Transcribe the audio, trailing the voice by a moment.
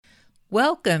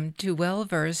Welcome to Well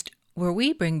Versed, where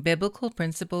we bring biblical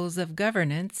principles of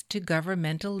governance to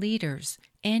governmental leaders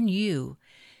and you.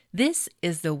 This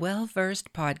is the Well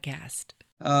Versed podcast.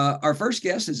 Our first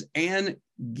guest is Ann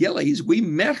Gillies. We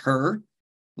met her.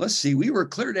 Let's see, we were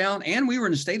clear down and we were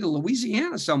in the state of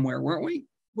Louisiana somewhere, weren't we?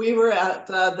 We were at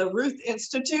the Ruth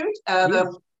Institute at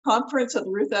a conference at the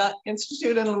Ruth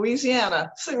Institute in Louisiana,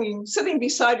 sitting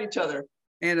beside each other.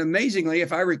 And amazingly,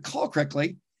 if I recall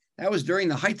correctly, that was during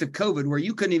the height of COVID, where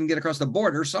you couldn't even get across the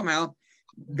border. Somehow,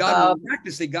 God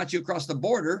miraculously got you across the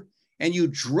border, and you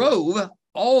drove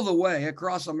all the way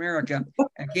across America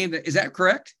and came to. Is that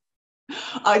correct?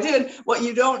 I did. What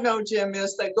you don't know, Jim,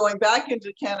 is that going back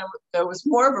into Canada, there was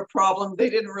more of a problem. They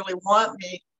didn't really want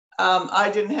me. I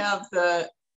didn't have the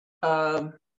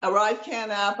ArriveCAN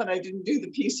app, and I didn't do the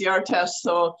PCR test,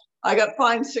 so I got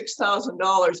fined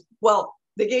 $6,000. Well,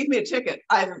 they gave me a ticket.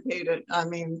 I haven't paid it. I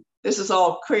mean, this is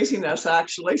all craziness,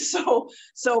 actually.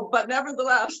 But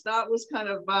nevertheless, that was kind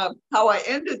of how I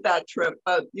ended that trip.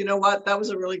 But you know what? That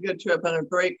was a really good trip and a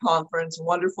great conference.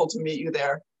 Wonderful to meet you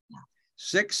there.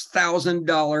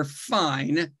 $6,000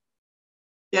 fine.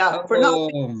 Yeah, for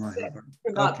not being sick.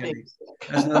 For not being sick.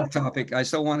 That's another topic. I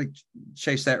still want to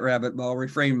chase that rabbit, but I'll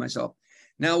refrain myself.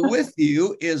 Now, with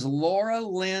you is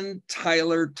Laura-Lynn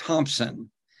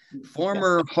Thompson,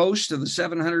 former host of the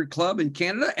 700 Club in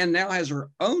Canada, and now has her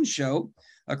own show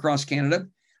across Canada.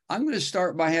 I'm going to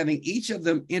start by having each of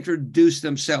them introduce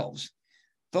themselves.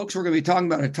 Folks, we're going to be talking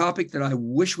about a topic that I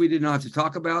wish we did not have to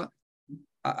talk about.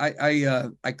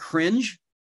 I cringe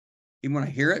even when I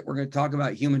hear it. We're going to talk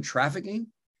about human trafficking.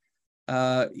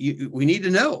 We need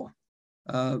to know.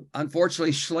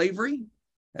 Unfortunately, slavery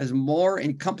has more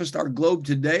encompassed our globe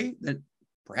today than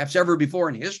perhaps ever before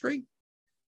in history.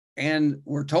 And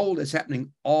we're told it's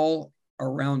happening all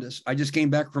around us. I just came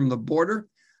back from the border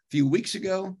a few weeks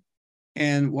ago,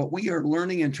 and what we are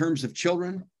learning in terms of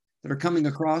children that are coming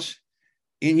across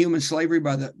inhuman slavery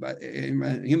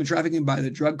human trafficking by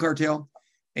the drug cartel,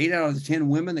 8 out of the 10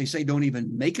 women, they say, don't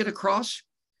even make it across.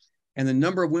 And the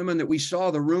number of women that we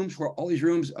saw, the rooms where all these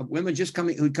rooms of women just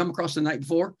who'd come across the night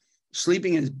before,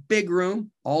 sleeping in this big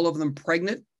room, all of them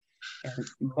pregnant. And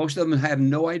most of them have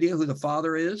no idea who the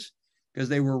father is, because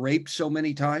they were raped so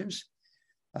many times.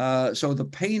 So the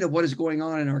pain of what is going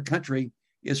on in our country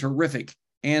is horrific,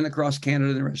 and across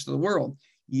Canada and the rest of the world.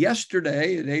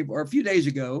 Yesterday, or a few days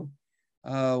ago,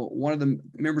 one of the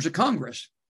members of Congress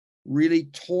really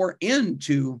tore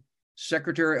into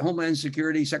Homeland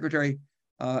Security Secretary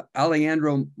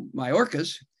Alejandro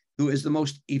Mayorkas, who is the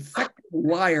most effective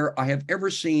liar I have ever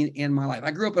seen in my life.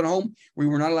 I grew up in a home where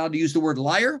we were not allowed to use the word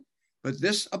liar, but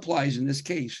this applies in this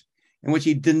case, in which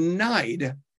he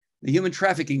denied the human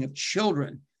trafficking of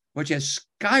children, which has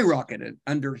skyrocketed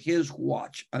under his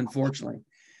watch, unfortunately.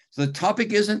 So the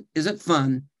topic isn't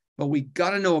fun, but we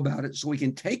got to know about it so we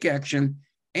can take action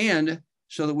and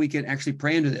so that we can actually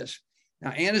pray into this.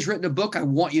 Now, Ann has written a book. I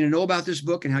want you to know about this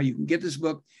book and how you can get this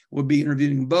book. We'll be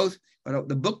interviewing them both, but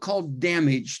the book called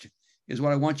Damaged is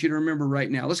what I want you to remember right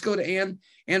now. Let's go to Ann.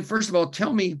 Ann, first of all,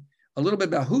 tell me a little bit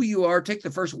about who you are. Take the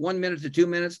first 1 minute to 2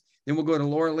 minutes. Then we'll go to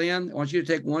Laura-Lynn. I want you to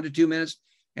take 1 to 2 minutes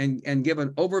and give an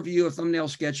overview, a thumbnail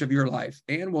sketch of your life.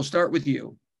 Ann, we'll start with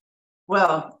you.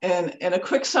 Well, in a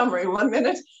quick summary, 1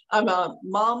 minute, I'm a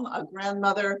mom, a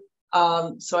grandmother.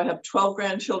 So I have 12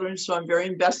 grandchildren, so I'm very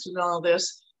invested in all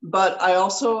this. But I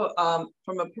also,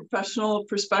 from a professional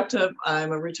perspective,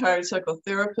 I'm a retired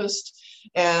psychotherapist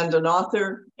and an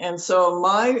author. And so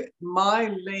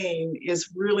my lane is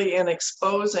really in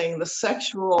exposing the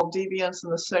sexual deviance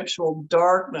and the sexual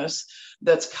darkness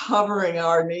that's covering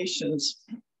our nations.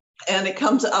 And it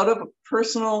comes out of a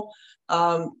personal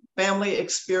family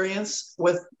experience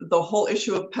with the whole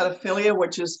issue of pedophilia,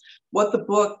 which is what the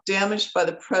book Damaged by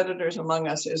the Predators Among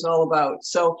Us is all about.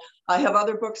 So I have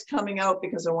other books coming out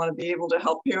because I want to be able to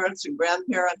help parents and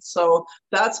grandparents. So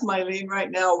that's my lane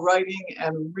right now, writing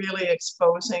and really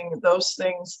exposing those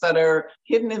things that are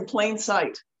hidden in plain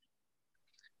sight.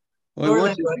 Well, we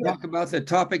want to talk about the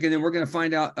topic, and then we're going to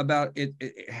find out about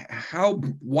how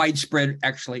widespread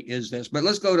actually is this. But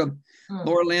let's go to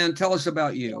Laura-Lynn. Tell us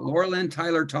about you. Laura-Lynn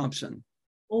Thompson.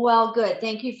 Well, good.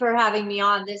 Thank you for having me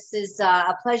on. This is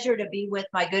a pleasure to be with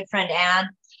my good friend, Ann.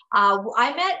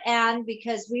 I met Ann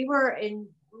because we were in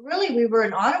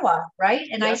Ottawa, right?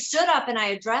 And yes. I stood up and I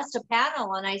addressed a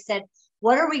panel and I said,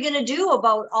 what are we going to do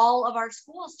about all of our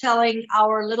schools telling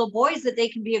our little boys that they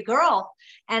can be a girl?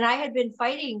 And I had been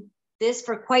fighting this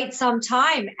for quite some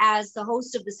time as the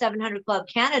host of the 700 Club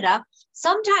Canada.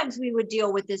 Sometimes we would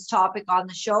deal with this topic on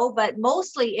the show, but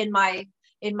mostly in my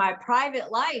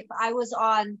private life, I was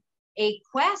on a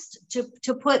quest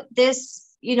to put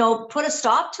this put a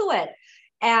stop to it.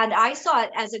 And I saw it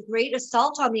as a great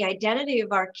assault on the identity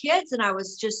of our kids. And I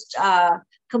was just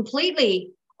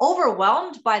completely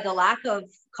overwhelmed by the lack of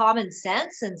common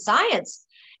sense and science.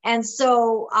 And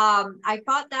so I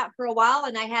fought that for a while,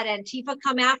 and I had Antifa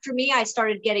come after me. I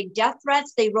started getting death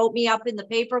threats. They wrote me up in the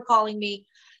paper calling me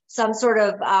some sort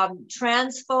of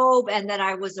transphobe, and that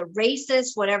I was a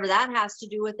racist, whatever that has to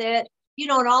do with it,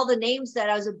 and all the names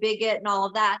that I was a bigot and all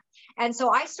of that. And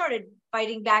so I started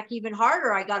fighting back even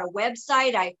harder. I got a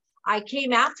website. I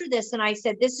came after this and I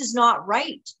said, this is not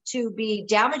right to be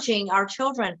damaging our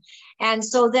children. And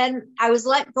so then I was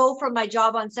let go from my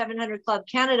job on 700 Club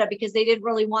Canada because they didn't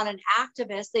really want an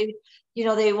activist. They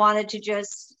wanted to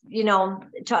just,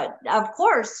 of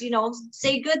course,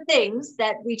 say good things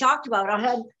that we talked about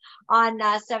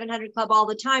on 700 Club all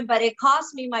the time, but it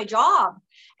cost me my job.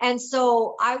 And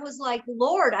so I was like,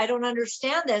 Lord, I don't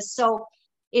understand this. So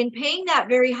in paying that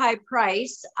very high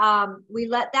price, we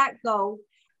let that go.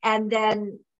 And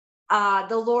then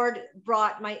the Lord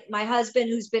brought my husband,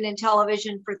 who's been in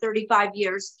television for 35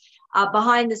 years,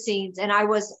 behind the scenes, and I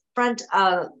was front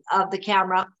of the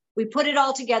camera. We put it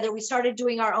all together. We started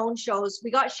doing our own shows.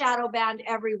 We got shadow banned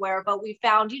everywhere, but we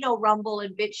found, Rumble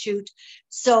and BitChute.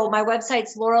 So my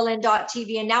website's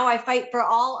Laura-Lynn.tv. And now I fight for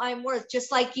all I'm worth, just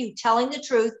like you, telling the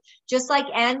truth, just like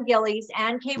Ann Gillies.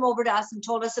 Ann came over to us and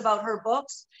told us about her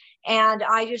books. And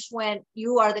I just went,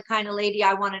 you are the kind of lady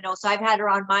I want to know. So I've had her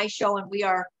on my show, and we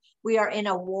are in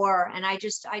a war. And I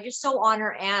just so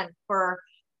honor Ann for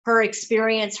her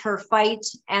experience, her fight,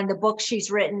 and the book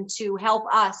she's written to help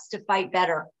us to fight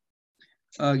better.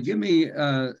 I'm going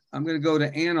to go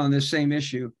to Ann on this same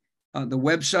issue. The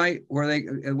website,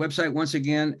 website once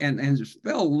again, and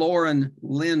spell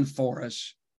Laura-Lynn for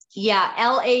us. Yeah,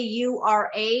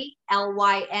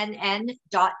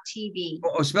 LAURALYNN.TV.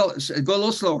 Oh, spell it. Go a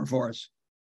little slower for us.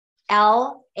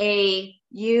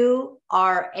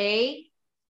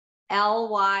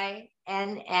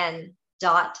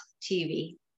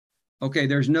 LAURALYNN.TV. Okay,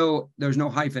 there's no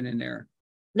hyphen in there.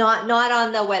 Not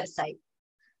on the website.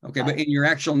 Okay, but in your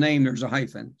actual name, there's a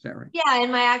hyphen. Is that right? Yeah,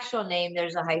 in my actual name,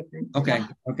 there's a hyphen. Okay.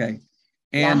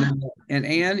 And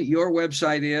Ann, your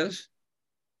website is?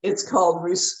 It's called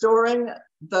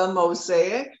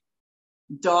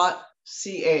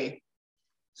restoringthemosaic.ca.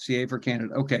 CA for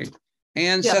Canada. Okay.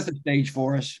 Ann, Yes. set the stage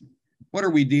for us. What are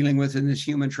we dealing with in this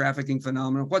human trafficking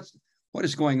phenomenon? What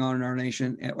is going on in our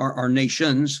nation, our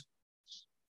nations?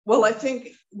 Well, I think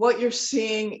what you're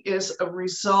seeing is a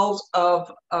result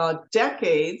of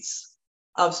decades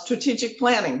of strategic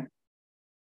planning.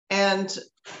 And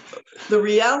the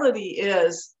reality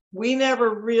is we never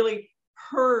really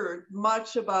heard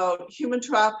much about human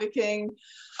trafficking.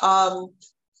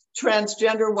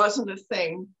 Transgender wasn't a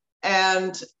thing.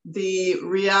 And the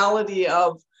reality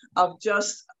of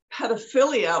just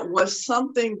pedophilia was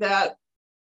something that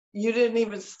you didn't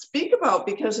even speak about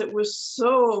because it was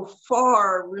so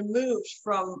far removed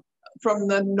from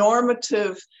the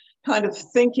normative kind of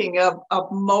thinking of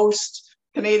most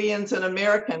Canadians and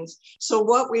Americans. So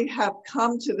what we've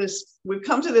come to this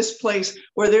place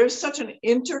where there's such an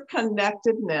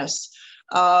interconnectedness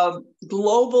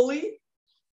globally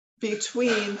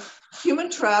between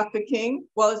human trafficking.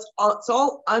 Well, it's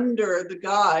all under the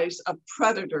guise of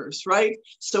predators, right?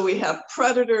 So we have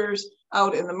predators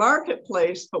out in the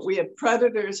marketplace, but we have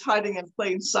predators hiding in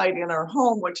plain sight in our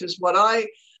home, which is what I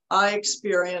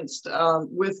experienced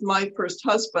with my first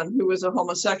husband, who was a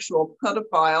homosexual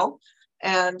pedophile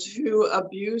and who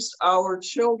abused our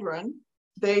children.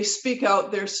 They speak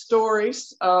out their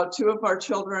stories. Two of our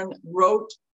children wrote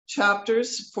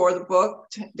chapters for the book,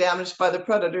 Damaged by the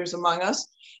Predators Among Us.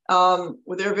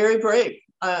 They're very brave.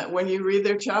 When you read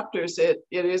their chapters, it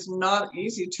is not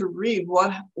easy to read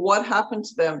what happened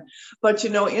to them. But,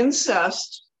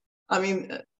 incest,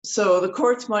 so the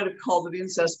courts might have called it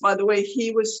incest. By the way,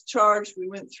 he was charged. We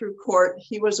went through court.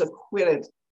 He was acquitted.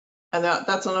 And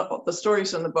that's on the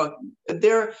stories in the book.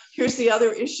 Here's the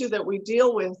other issue that we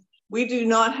deal with. We do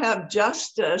not have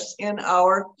justice in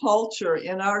our culture,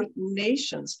 in our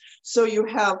nations. So you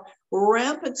have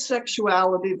rampant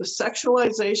sexuality, the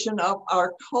sexualization of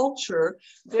our culture.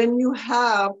 Then you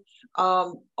have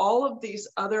all of these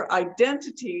other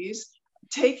identities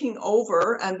taking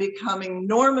over and becoming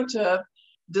normative,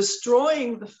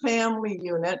 destroying the family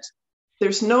unit.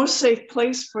 There's no safe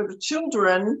place for the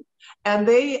children, and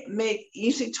they make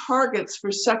easy targets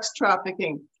for sex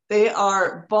trafficking. They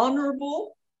are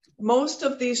vulnerable. Most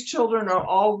of these children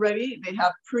they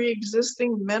have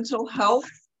pre-existing mental health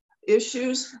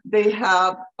issues. They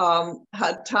have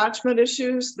had attachment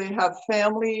issues. They have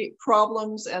family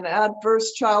problems and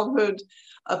adverse childhood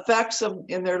effects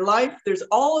in their life. There's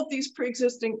all of these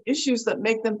pre-existing issues that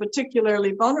make them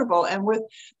particularly vulnerable. And with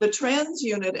the trans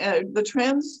unit and the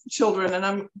trans children, and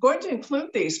I'm going to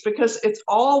include these because it's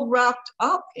all wrapped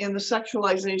up in the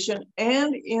sexualization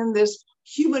and in this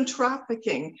human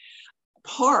trafficking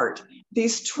part.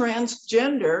 These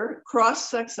transgender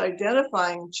cross-sex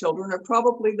identifying children are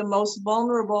probably the most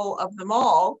vulnerable of them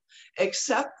all,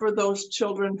 except for those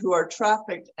children who are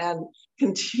trafficked and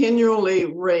continually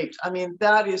raped. I mean,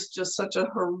 that is just such a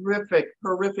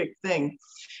horrific thing.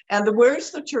 And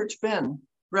where's the church been,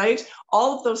 right?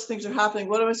 All of those things are happening.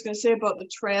 What I was going to say about the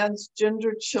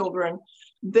transgender children,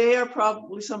 they are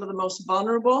probably some of the most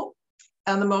vulnerable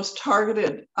and the most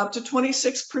targeted. Up to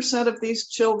 26% of these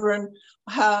children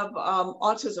have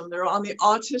autism. They're on the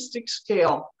autistic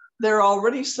scale. They're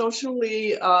already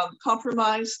socially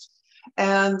compromised.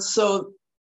 And so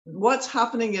what's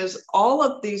happening is all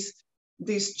of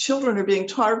these children are being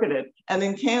targeted. And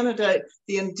in Canada,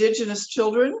 the Indigenous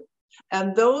children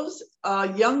and those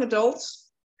young adults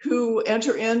who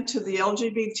enter into the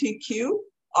LGBTQ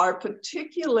are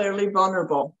particularly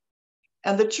vulnerable.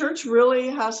 And the church really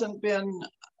hasn't been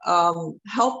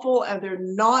helpful, and they're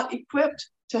not equipped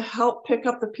to help pick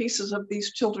up the pieces of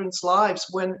these children's lives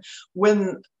when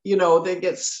they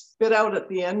get spit out at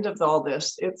the end of all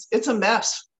this. It's a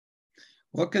mess.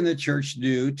 What can the church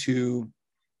do to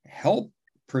help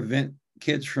prevent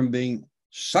kids from being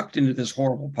sucked into this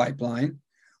horrible pipeline?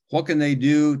 What can they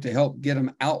do to help get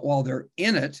them out while they're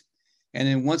in it? And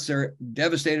then once they're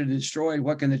devastated and destroyed,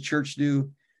 what can the church do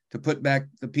to put back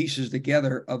the pieces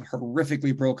together of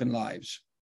horrifically broken lives?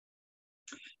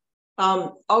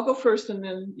 I'll go first and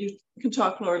then you can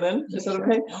talk, Laura-Lynn. Is that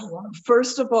okay?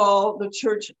 First of all, the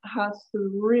church has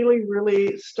to really,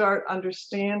 really start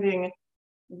understanding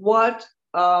what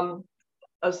a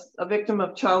victim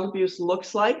of child abuse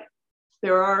looks like.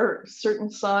 There are certain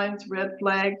signs, red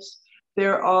flags.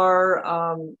 There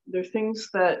are things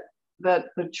that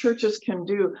the churches can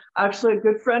do. Actually, a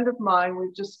good friend of mine,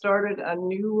 we've just started a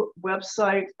new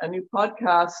website, a new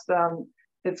podcast.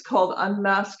 It's called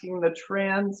Unmasking the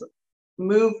Trans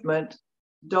Movement.ca.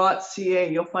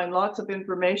 You'll find lots of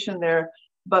information there.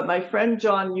 But my friend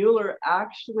John Mueller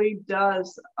actually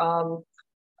does a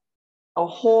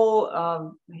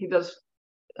whole, he does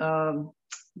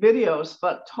videos,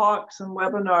 but talks and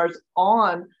webinars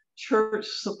on church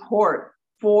support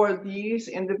for these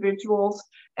individuals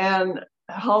and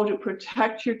how to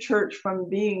protect your church from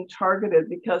being targeted,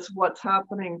 because what's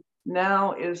happening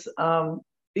now is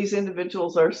these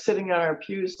individuals are sitting on our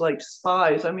pews like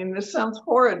spies. I mean, this sounds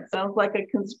horrid. Sounds like a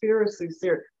conspiracy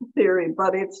theory,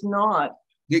 but it's not.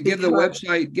 Give the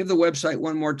website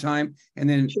one more time, and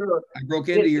then sure. I broke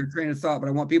into your train of thought, but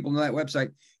I want people to know that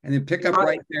website, and then pick up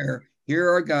right there. Here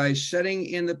are guys sitting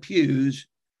in the pews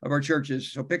of our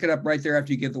churches. So pick it up right there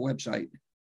after you give the website.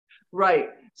 Right.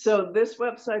 So this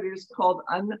website is called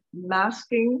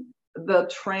Unmasking the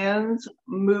Trans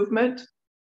Movement.ca.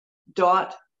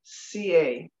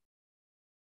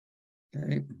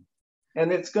 Okay.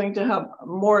 And it's going to have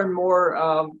more and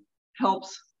more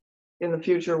helps in the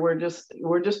future. We're just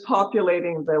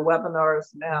populating the webinars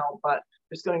now, but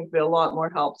there's going to be a lot more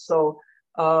help. So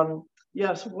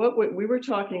yes, what we were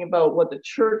talking about, what the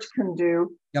church can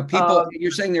do. Now, people,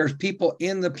 you're saying there's people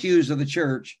in the pews of the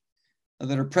church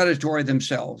that are predatory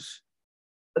themselves.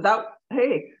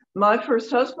 Hey, my first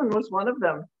husband was one of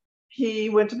them. He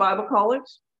went to Bible college,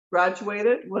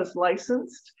 graduated, was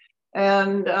licensed,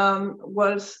 and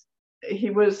he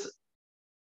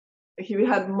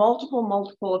had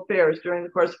multiple affairs during the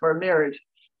course of our marriage.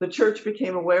 The church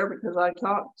became aware because I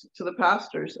talked to the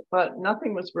pastors, but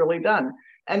nothing was really done.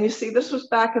 And you see, this was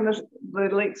back in the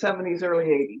late 70s, early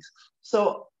 80s.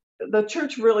 So the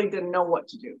church really didn't know what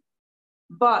to do,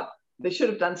 but they should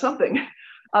have done something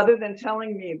other than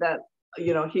telling me that,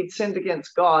 he'd sinned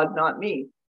against God, not me.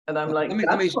 And I'm like,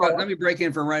 let me break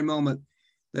in for a right moment.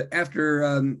 That after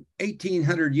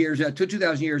 1,800 years,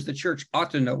 2,000 years, the church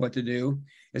ought to know what to do.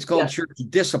 It's called church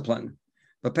discipline,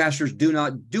 but pastors do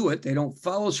not do it. They don't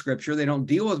follow scripture. They don't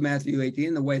deal with Matthew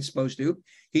 18 the way it's supposed to.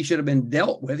 He should have been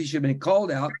dealt with. He should have been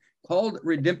called out, called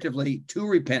redemptively to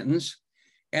repentance.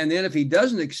 And then if he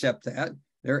doesn't accept that,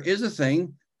 there is a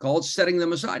thing called setting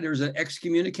them aside. There's an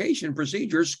excommunication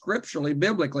procedure scripturally,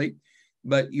 biblically,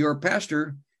 but your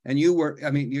pastor and you were,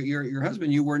 your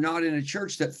husband, you were not in a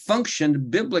church that functioned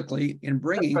biblically in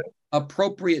bringing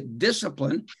appropriate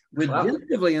discipline,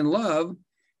 redemptively in love,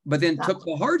 but then took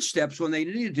the hard steps when they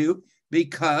needed to,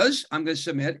 because I'm going to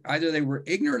submit either they were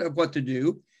ignorant of what to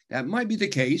do, That might be the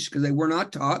case because they were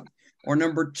not taught. Or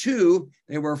number two,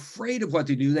 they were afraid of what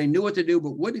to do. They knew what to do,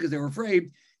 but wouldn't because they were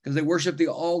afraid, because they worshiped the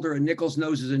altar and nickels,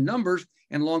 noses, and numbers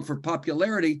and longed for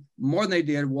popularity more than they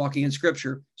did walking in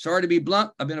scripture. Sorry to be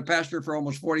blunt. I've been a pastor for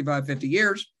almost 45, 50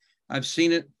 years. I've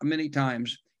seen it many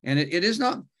times. And it is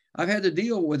not, I've had to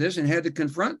deal with this and had to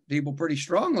confront people pretty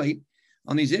strongly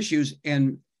on these issues.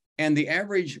 And the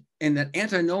average in that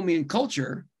antinomian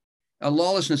culture, a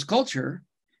lawlessness culture,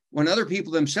 when other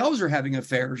people themselves are having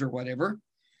affairs or whatever,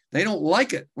 they don't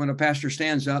like it when a pastor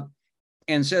stands up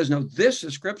and says, no, this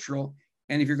is scriptural.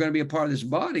 And if you're going to be a part of this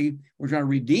body, we're trying to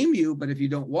redeem you. But if you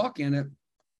don't walk in it,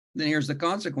 then here's the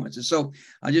consequences. So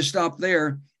I just stopped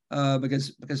there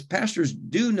because pastors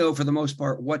do know for the most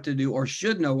part what to do, or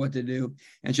should know what to do,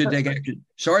 and should take action.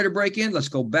 Sorry to break in. Let's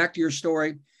go back to your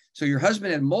story. So your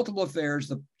husband had multiple affairs.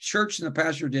 The church and the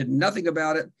pastor did nothing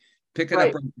about it. Pick it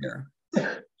up right there.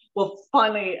 Well,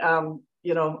 finally,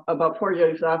 about 4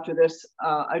 years after this,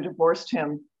 I divorced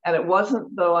him. And it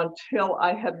wasn't, though, until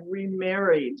I had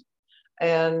remarried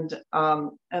and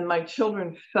my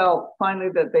children felt finally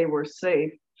that they were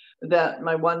safe, that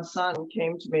my one son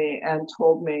came to me and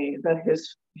told me that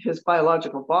his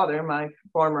biological father, my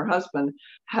former husband,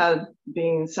 had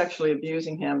been sexually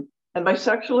abusing him. And by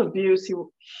sexual abuse,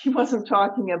 he wasn't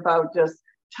talking about just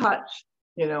touch,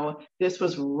 this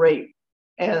was rape.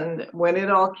 And when it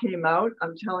all came out,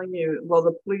 I'm telling you, well,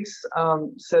 the police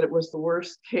said it was the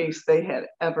worst case they had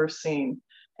ever seen.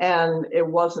 And it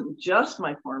wasn't just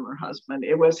my former husband,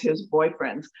 it was his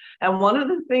boyfriends. And one of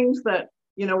the things that,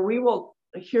 we will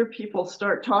hear people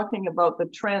start talking about the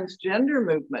transgender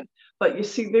movement, but you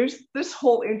see, there's this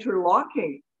whole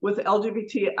interlocking with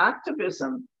LGBT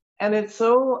activism. And it's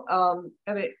so,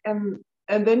 and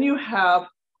then you have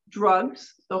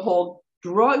drugs, the whole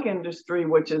drug industry,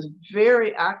 which is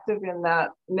very active in that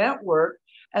network.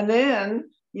 And then,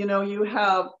 you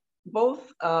have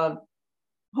both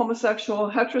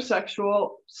homosexual,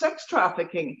 heterosexual, sex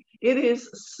trafficking. It is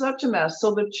such a mess.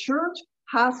 So the church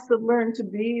has to learn to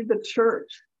be the church,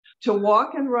 to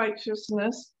walk in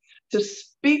righteousness, to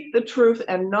speak the truth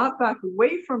and not back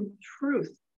away from truth.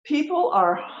 People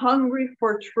are hungry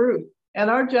for truth. And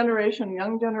our generation,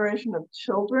 young generation of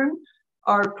children,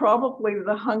 are probably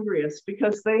the hungriest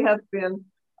because they have been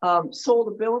sold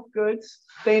a bill of goods.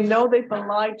 They know they've been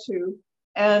lied to,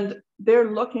 and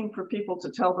they're looking for people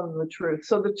to tell them the truth.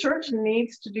 So the church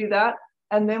needs to do that.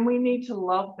 And then we need to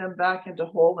love them back into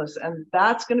wholeness. And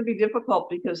that's going to be difficult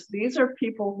because these are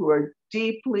people who are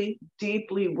deeply,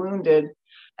 deeply wounded.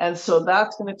 And so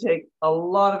that's going to take a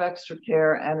lot of extra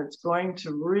care. And it's going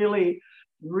to really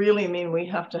mean we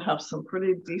have to have some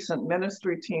pretty decent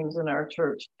ministry teams in our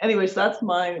church. Anyways, that's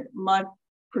my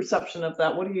perception of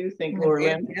that. What do you think,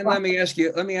 Laura-Lynn? And let me ask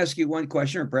you one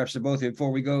question, or perhaps to both of you,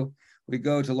 before we go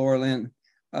to Laura-Lynn.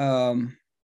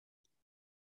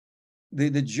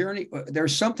 The journey,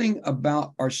 there's something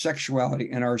about our sexuality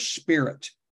and our spirit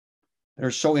that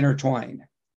are so intertwined.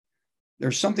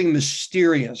 There's something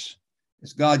mysterious.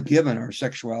 It's God-given, our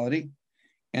sexuality,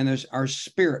 and there's our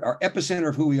spirit, our epicenter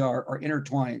of who we are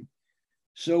intertwined.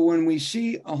 So when we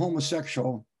see a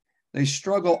homosexual, they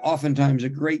struggle oftentimes a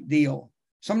great deal.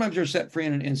 Sometimes they're set free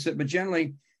in an instant, but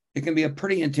generally it can be a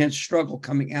pretty intense struggle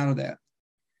coming out of that.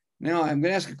 Now, I'm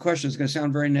going to ask a question that's going to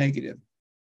sound very negative.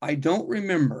 I don't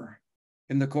remember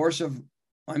in the course of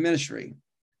my ministry,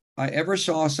 I ever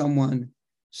saw someone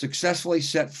successfully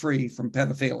set free from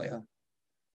pedophilia.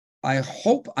 I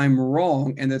hope I'm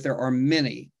wrong and that there are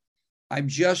many. And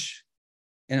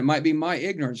it might be my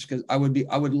ignorance, because I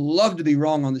would love to be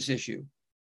wrong on this issue,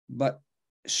 but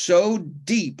so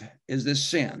deep is this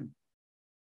sin.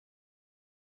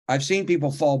 I've seen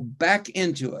people fall back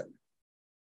into it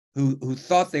who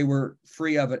thought they were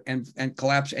free of it and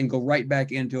collapse and go right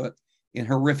back into it in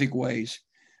horrific ways.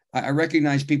 I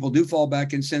recognize people do fall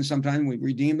back in sin sometimes. We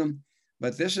redeem them,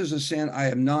 but this is a sin I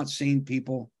have not seen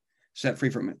people set free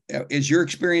from it. Is your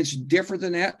experience different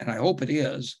than that? And I hope it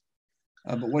is.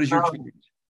 But what is your experience?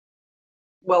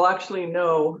 Well, actually,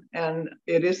 no, and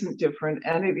it isn't different,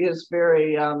 and it is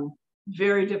very,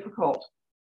 very difficult.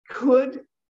 Could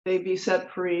they be set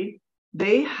free?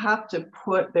 They have to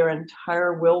put their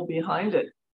entire will behind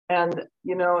it. And,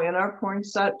 in our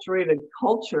porn-saturated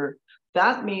culture,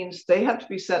 that means they have to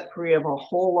be set free of a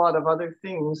whole lot of other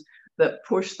things that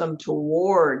push them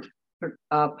toward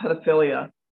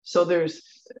pedophilia. So there's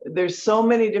so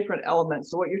many different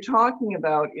elements. So what you're talking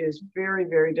about is very,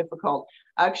 very difficult.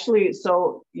 Actually,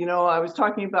 so, I was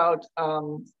talking about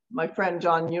my friend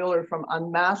John Mueller from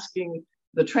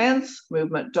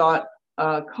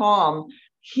unmaskingthetransmovement.com.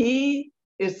 He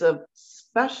is a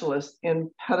specialist in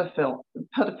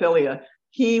pedophilia.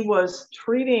 he was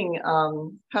treating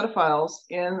pedophiles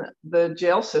in the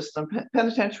jail system,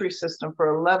 penitentiary system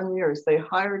for 11 years. They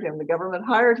hired him, the government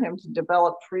hired him to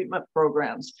develop treatment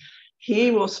programs.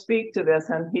 He will speak to this,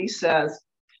 and he says,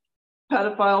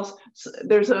 pedophiles,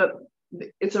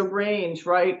 it's a range,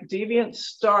 right? Deviance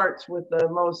starts with the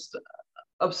most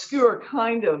obscure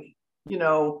kind of,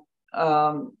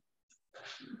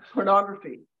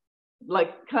 pornography,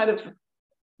 like kind of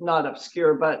not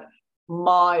obscure, but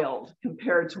mild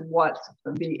compared to what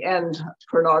the end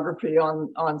pornography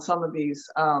on some of these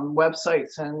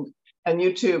websites and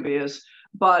YouTube is.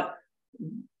 But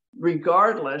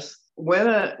regardless, when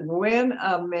a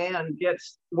man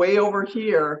gets way over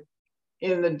here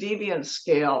in the deviant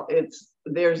scale,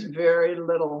 there's very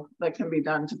little that can be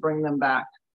done to bring them back,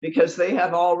 because they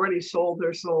have already sold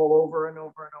their soul over and over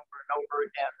and over and over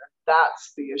again. And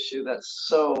that's the issue that's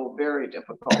so very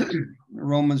difficult.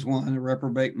 Romans 1, a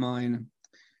reprobate mind.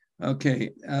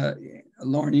 Okay,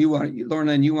 Lauren, you want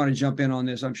to jump in on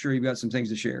this? I'm sure you've got some things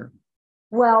to share.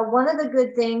 Well, one of the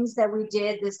good things that we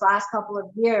did this last couple of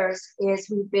years is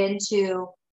we've been to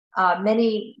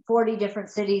 40 different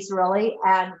cities, really,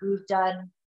 and we've done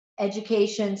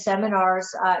education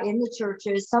seminars in the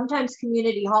churches, sometimes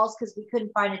community halls, because we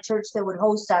couldn't find a church that would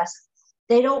host us.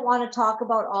 They don't want to talk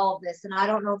about all of this, and I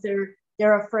don't know if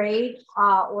they're afraid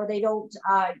or they don't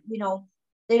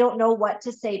they don't know what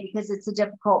to say, because it's a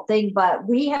difficult thing. But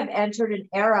we have entered an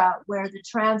era where the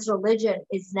trans religion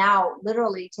is now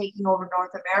literally taking over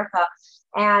North America.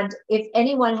 And if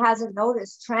anyone hasn't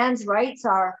noticed, trans rights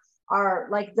are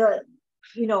like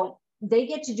they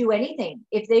get to do anything.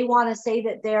 If they want to say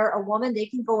that they're a woman, they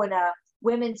can go in a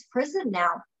women's prison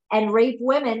now and rape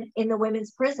women in the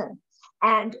women's prison.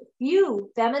 And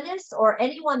few feminists or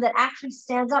anyone that actually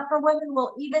stands up for women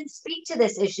will even speak to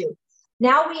this issue.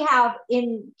 Now we have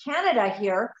in Canada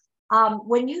here,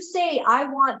 when you say, I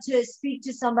want to speak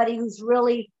to somebody who's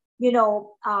really,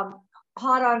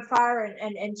 hot on fire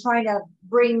and trying to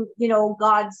bring,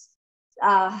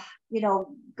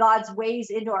 God's ways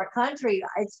into our country,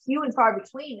 it's few and far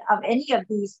between of any of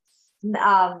these,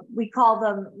 we call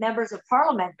them members of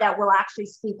parliament, that will actually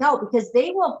speak out, because they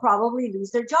will probably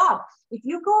lose their job. If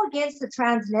you go against the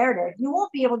trans narrative, you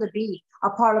won't be able to be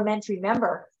a parliamentary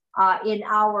member in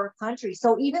our country.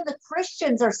 So even the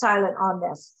Christians are silent on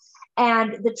this.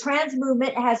 And the trans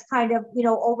movement has kind of,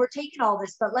 overtaken all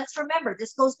this. But let's remember,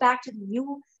 this goes back to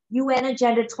the UN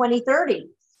Agenda 2030.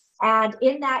 And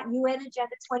in that UN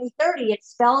Agenda 2030, it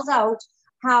spells out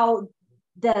how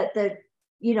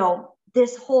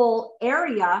this whole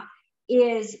area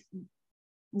is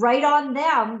right on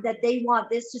them, that they want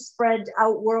this to spread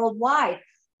out worldwide.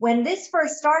 When this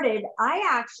first started, I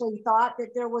actually thought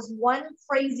that there was one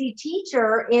crazy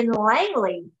teacher in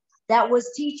Langley that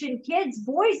was teaching kids,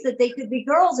 boys, that they could be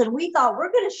girls. And we thought,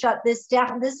 we're going to shut this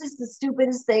down. This is the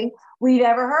stupidest thing we've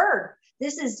ever heard.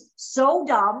 This is so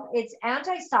dumb. It's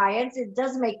anti-science. It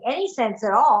doesn't make any sense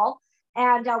at all.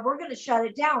 And we're going to shut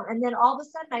it down. And then all of a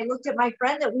sudden, I looked at my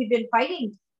friend that we've been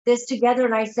fighting this together,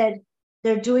 and I said,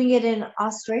 they're doing it in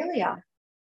Australia.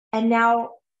 And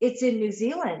now it's in New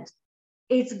Zealand.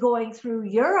 It's going through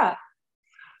Europe.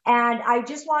 And I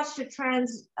just watched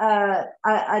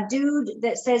a dude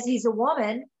that says he's a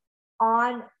woman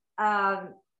on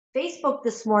Facebook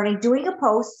this morning doing a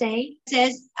post saying,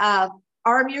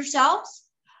 arm yourselves,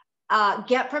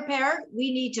 get prepared.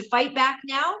 We need to fight back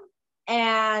now.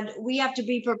 And we have to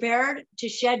be prepared to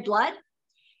shed blood.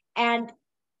 And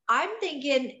I'm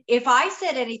thinking, if I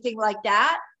said anything like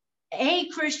that, hey,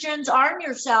 Christians, arm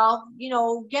yourself,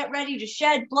 get ready to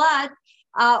shed blood.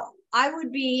 I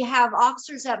would have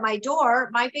officers at my door.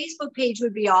 My Facebook page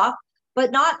would be off,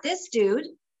 but not this dude.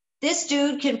 This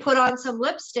dude can put on some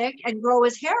lipstick and grow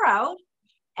his hair out,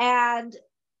 and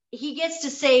he gets to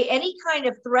say any kind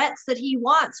of threats that he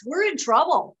wants. We're in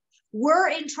trouble. We're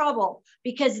in trouble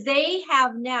because they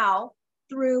have now,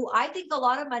 through, I think, a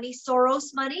lot of money,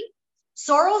 Soros money.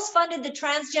 Soros funded the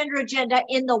transgender agenda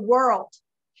in the world.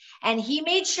 And he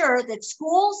made sure that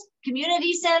schools,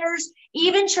 community centers,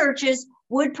 even churches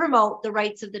would promote the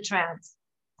rights of the trans.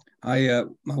 My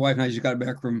wife and I just got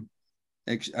back from,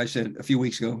 I said a few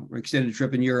weeks ago, an extended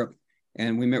trip in Europe,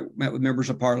 and we met with members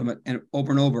of parliament, and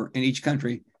over in each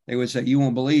country, they would say, you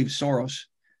won't believe Soros,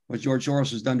 what George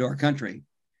Soros has done to our country.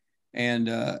 And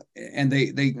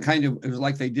they kind of, it was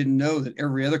like they didn't know that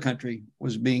every other country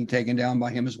was being taken down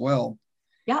by him as well.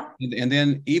 Yeah. And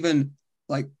then even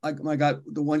like my God,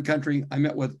 the one country I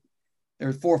met with, there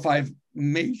were 4 or 5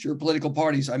 major political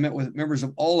parties. I met with members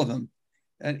of all of them.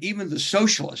 And even the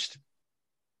socialist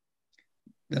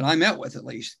that I met with, at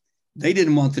least, they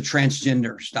didn't want the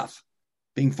transgender stuff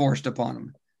being forced upon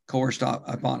them. coerced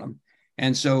upon them.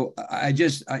 And so I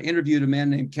interviewed a man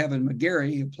named Kevin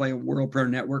McGarry, who plays World Prayer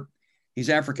Network. He's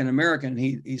African American.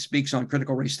 He speaks on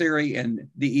critical race theory and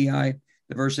DEI,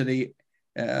 diversity,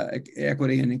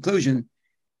 equity, and inclusion.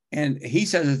 And he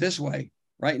says it this way: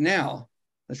 right now,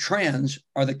 the trans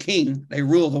are the king. They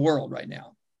rule the world right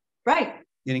now. Right.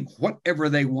 Getting whatever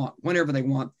they want, whenever they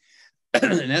want.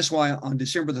 And that's why on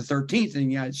December the 13th in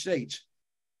the United States,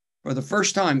 for the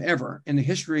first time ever in the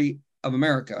history of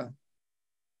America,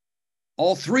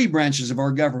 all three branches of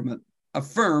our government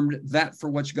affirmed that for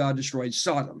which God destroyed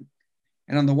Sodom.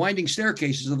 And on the winding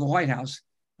staircases of the White House,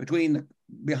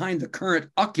 behind the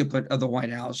current occupant of the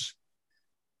White House,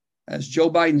 as Joe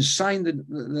Biden signed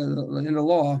into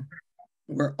law,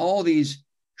 where all these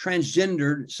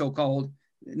transgendered, so-called,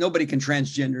 nobody can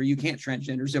transgender. You can't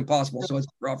transgender. It's impossible. So it's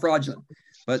fraudulent.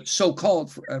 But so-called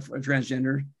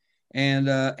transgender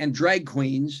and drag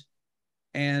queens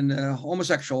and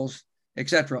homosexuals,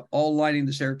 etc., all lining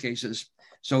the staircases.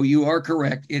 So you are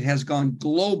correct. It has gone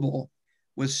global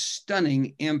with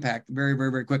stunning impact very,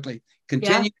 very, very quickly.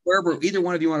 Continue wherever either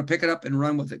one of you want to pick it up and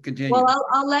run with it. Continue. Well,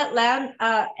 I'll let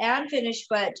Anne finish,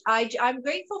 but I'm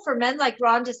grateful for men like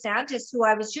Ron DeSantis, who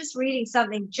I was just reading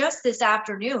something just this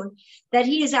afternoon, that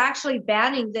he is actually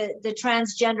banning the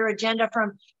transgender agenda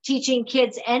from teaching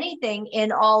kids anything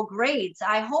in all grades.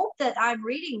 I hope that I'm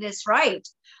reading this right.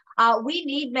 We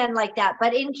need men like that.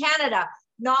 But in Canada,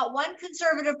 not one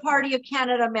Conservative Party of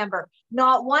Canada member,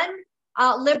 not one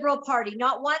Liberal Party,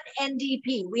 not one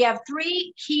NDP. We have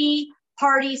three key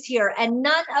parties here, and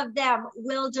none of them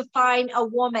will define a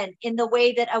woman in the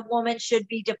way that a woman should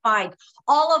be defined.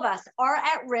 All of us are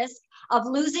at risk of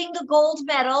losing the gold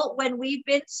medal when we've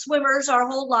been swimmers our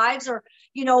whole lives, or,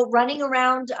 you know, running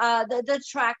around the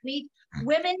track meet.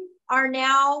 Women are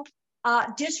now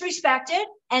disrespected,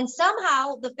 and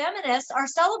somehow the feminists are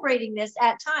celebrating this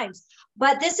at times.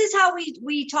 But this is how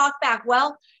we talk back.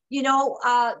 Well, you know,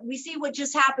 we see what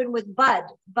just happened with Bud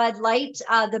Light,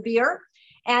 the beer.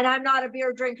 And I'm not a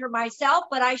beer drinker myself,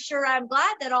 but I sure am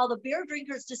glad that all the beer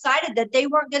drinkers decided that they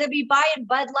weren't going to be buying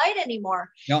Bud Light anymore.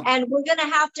 Yep. And we're going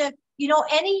to have to, you know,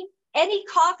 any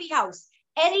coffee house,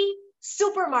 any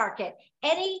supermarket,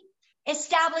 any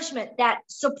establishment that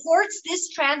supports this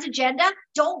trans agenda,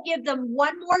 don't give them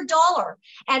one more dollar.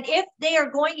 And if they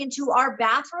are going into our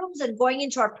bathrooms and going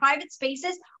into our private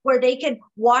spaces where they can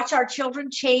watch our children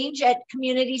change at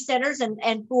community centers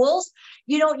and pools,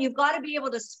 you know, you've got to be able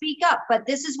to speak up. But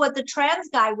this is what the trans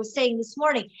guy was saying this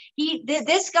morning.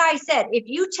 This guy said, if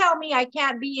you tell me I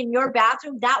can't be in your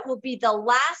bathroom, that will be the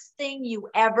last thing you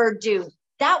ever do.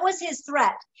 That was his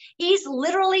threat. He's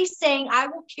literally saying, I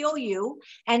will kill you,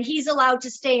 and he's allowed to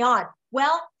stay on.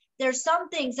 Well, there's some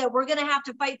things that we're going to have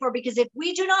to fight for, because if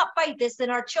we do not fight this,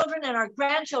 then our children and our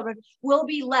grandchildren will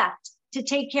be left to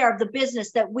take care of the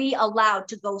business that we allowed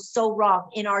to go so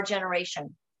wrong in our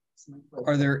generation.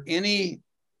 Are there any,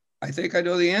 I think I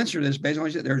know the answer to this based on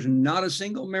what you said, there's not a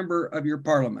single member of your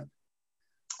parliament.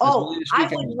 Oh, I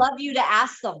would love you to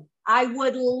ask them. I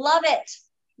would love it.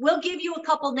 We'll give you a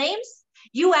couple names.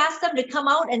 You ask them to come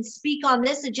out and speak on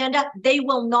this agenda, they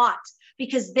will not,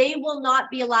 because they will not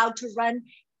be allowed to run,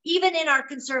 even in our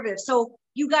conservatives. So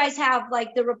you guys have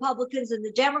like the Republicans and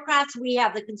the Democrats, we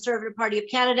have the Conservative Party of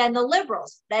Canada and the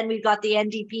Liberals. Then we've got the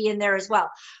NDP in there as well.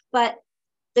 But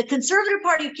the Conservative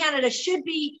Party of Canada should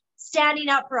be standing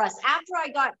up for us. After I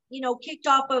got, you know, kicked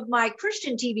off of my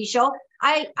Christian TV show,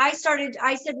 I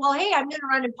said, well, hey, I'm going to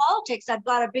run in politics. I've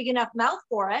got a big enough mouth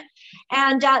for it.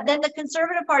 And then the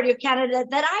Conservative Party of Canada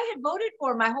that I had voted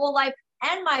for my whole life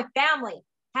and my family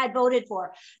had voted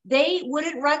for, they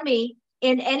wouldn't run me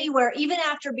in anywhere, even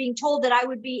after being told that I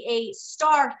would be a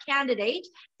star candidate.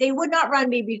 They would not run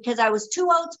me because I was too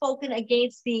outspoken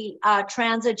against the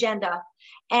trans agenda.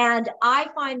 And I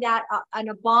find that an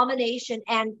abomination.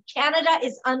 And Canada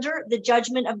is under the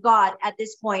judgment of God at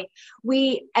this point.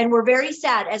 We're very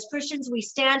sad. As Christians, we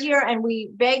stand here and we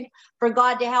beg for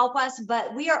God to help us,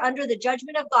 but we are under the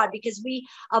judgment of God because we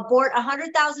abort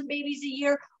 100,000 babies a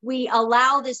year. We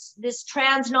allow this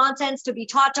trans nonsense to be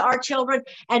taught to our children,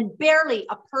 and barely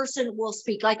a person will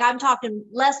speak. Like, I'm talking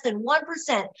less than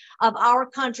 1% of our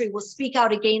country will speak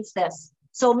out against this.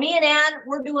 So me and Ann,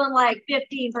 we're doing like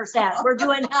 15%. We're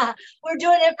doing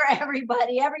it for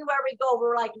everybody. Everywhere we go,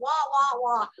 we're like, wah, wah,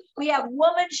 wah. We have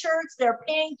woman shirts. They're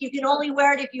pink. You can only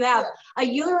wear it if you have a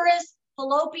uterus,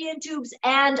 fallopian tubes,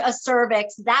 and a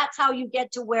cervix. That's how you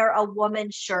get to wear a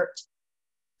woman's shirt.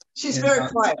 She's very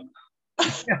quiet.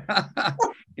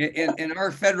 In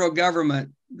our federal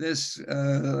government, a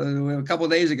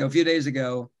few days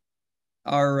ago,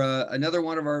 our another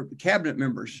one of our cabinet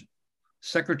members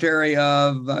Secretary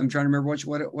of, I'm trying to remember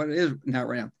what it is now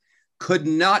right now, could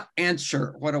not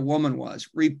answer what a woman was,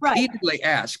 repeatedly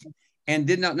asked and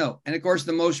did not know. And of course,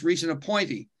 the most recent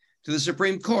appointee to the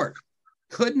Supreme Court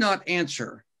could not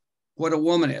answer what a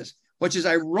woman is, which is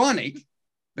ironic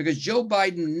because Joe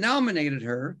Biden nominated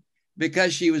her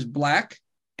because she was Black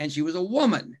and she was a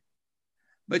woman.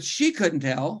 But she couldn't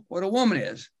tell what a woman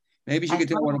is. Maybe she could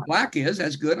tell what a Black is.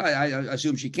 That's good. I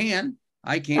assume she can.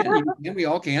 I can. You can. We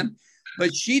all can.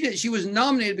 But she was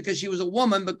nominated because she was a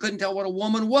woman, but couldn't tell what a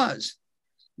woman was.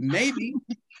 Maybe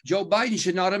Joe Biden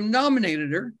should not have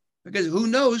nominated her because who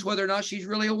knows whether or not she's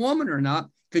really a woman or not,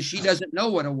 because she doesn't know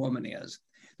what a woman is.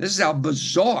 This is how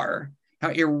bizarre, how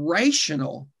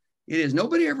irrational it is.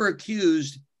 Nobody ever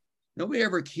accused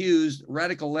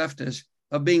radical leftists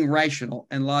of being rational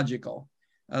and logical.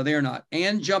 They're not.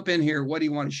 Ann, jump in here. What do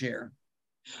you want to share?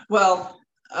 Well,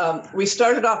 we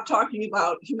started off talking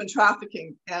about human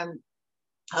trafficking, and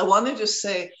I want to just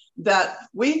say that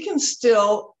we can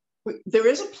still, there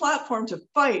is a platform to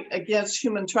fight against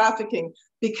human trafficking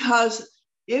because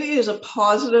it is a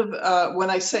positive, when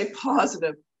I say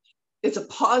positive, it's a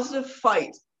positive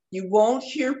fight. You won't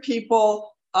hear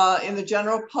people in the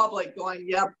general public going,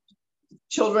 yep,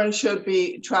 children should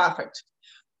be trafficked.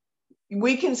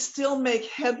 We can still make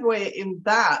headway in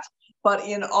that, but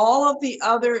in all of the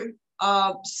other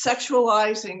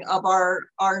sexualizing of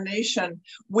our nation,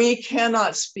 we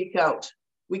cannot speak out.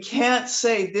 We can't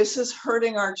say this is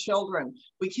hurting our children.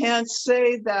 We can't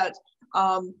say that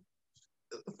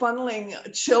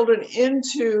funneling children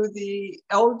into the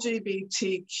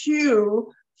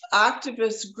LGBTQ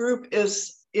activist group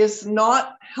is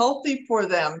not healthy for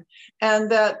them, and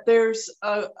that there's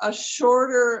a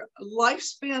shorter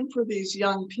lifespan for these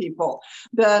young people,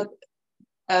 that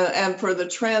and for the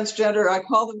transgender, I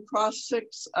call them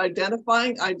cross-sex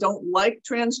identifying. I don't like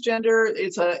transgender.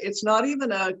 It's not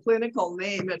even a clinical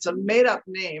name. It's a made-up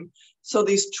name. So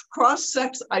these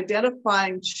cross-sex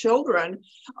identifying children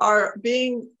are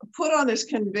being put on this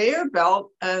conveyor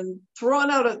belt and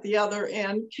thrown out at the other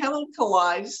end,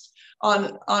 chemicalized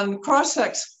on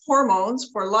cross-sex hormones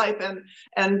for life.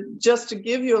 And just to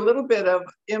give you a little bit of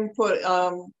input,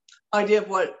 idea of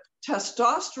what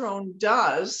testosterone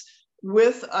does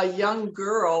with a young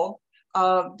girl,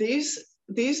 these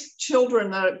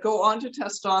children that go on to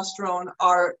testosterone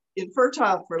are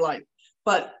infertile for life.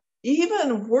 But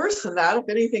even worse than that, if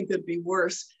anything could be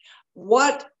worse,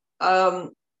 what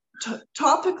topically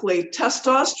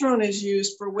testosterone is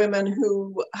used for women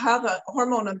who have a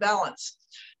hormone imbalance,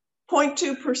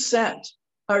 0.2%,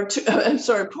 or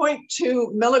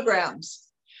 0.2 milligrams.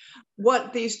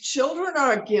 What these children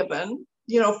are given,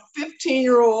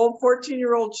 15-year-old,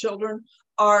 14-year-old children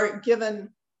are given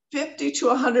 50 to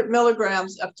 100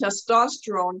 milligrams of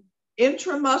testosterone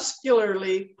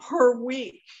intramuscularly per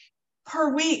week.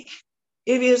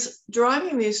 It is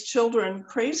driving these children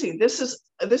crazy. This is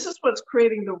what's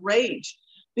creating the rage,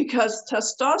 because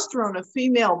testosterone, a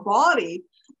female body,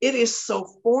 it is so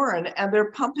foreign, and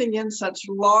they're pumping in such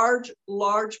large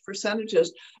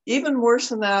percentages. Even worse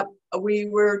than that, we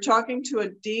were talking to a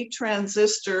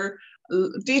detransitioner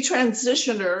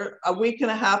a week and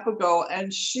a half ago,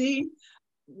 and she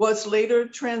was later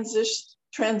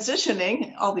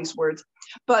transitioning, all these words,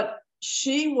 but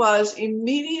she was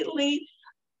immediately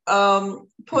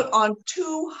put on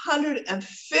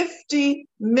 250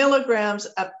 milligrams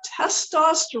of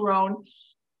testosterone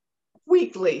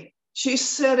weekly. She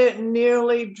said it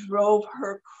nearly drove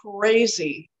her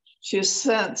crazy. She has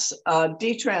since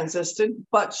detransited,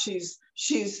 but she's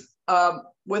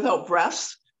without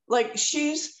breasts. Like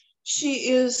she's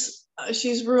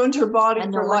ruined her body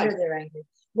for life.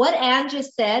 What Ann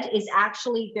just said is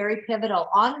actually very pivotal.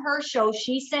 On her show,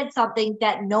 she said something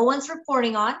that no one's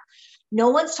reporting on. No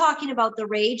one's talking about the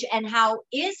rage and how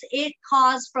is it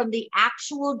caused from the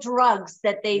actual drugs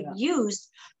that they've used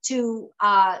to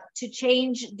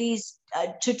change these,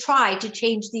 to try to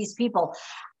change these people.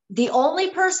 The only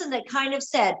person that kind of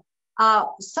said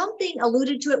something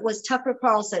alluded to it was Tucker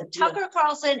Carlson. Tucker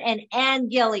Carlson and Ann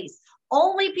Gillies.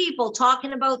 Only people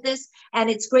talking about this, and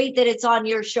it's great that it's on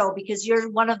your show because you're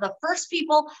one of the first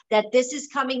people that this is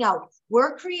coming out.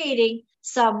 We're creating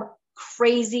some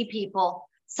crazy people,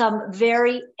 some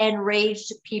very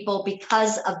enraged people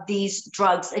because of these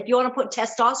drugs. If you want to put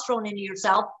testosterone into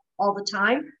yourself all the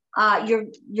time,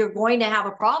 you're going to have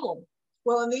a problem.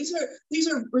 Well, and these are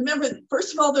remember,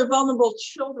 first of all, they're vulnerable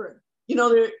children.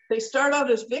 They start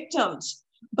out as victims,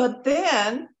 but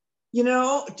then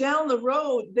down the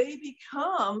road, they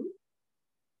become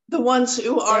the ones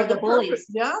who are the bullies.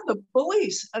 The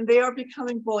bullies, and they are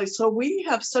becoming bullies. So we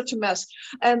have such a mess.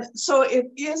 And so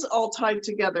it is all tied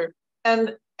together.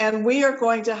 and we are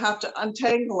going to have to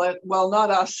untangle it. Well,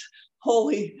 not us,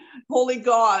 holy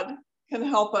God can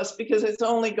help us, because it's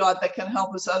only God that can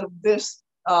help us out of this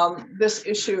this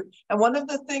issue. And one of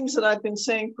the things that I've been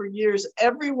saying for years,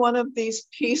 every one of these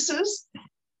pieces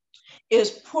is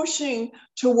pushing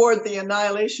toward the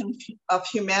annihilation of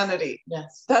humanity.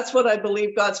 Yes. That's what I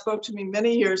believe God spoke to me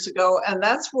many years ago, and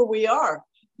that's where we are.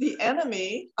 The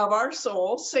enemy of our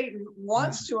soul, Satan,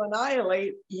 wants to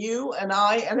annihilate you and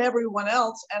I and everyone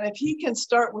else. And if he can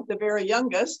start with the very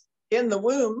youngest, in the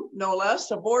womb, no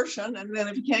less, abortion, and then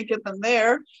if you can't get them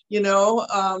there, in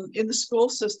the school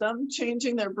system,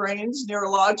 changing their brains,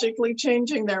 neurologically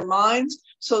changing their minds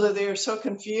so that they are so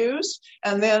confused,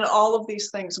 and then all of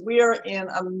these things, we are in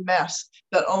a mess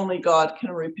that only God can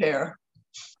repair.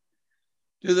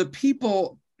 Do the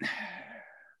people, I'm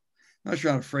not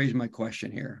sure how to phrase my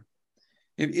question here.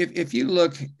 If you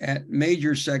look at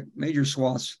major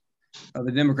swaths of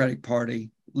the Democratic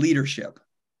Party leadership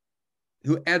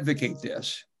who advocate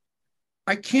this,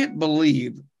 I can't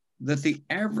believe that the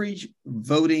average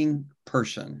voting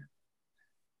person,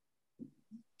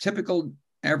 typical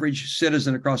average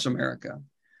citizen across America,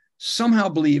 somehow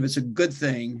believe it's a good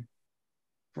thing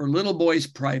for little boys'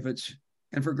 privates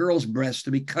and for girls' breasts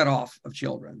to be cut off of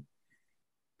children.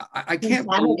 I can't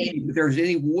believe that there's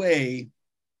any way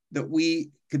that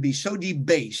we could be so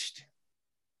debased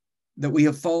that we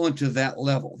have fallen to that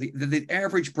level. The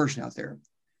average person out there,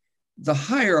 the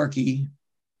hierarchy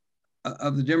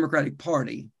of the Democratic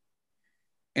Party,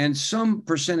 and some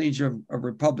percentage of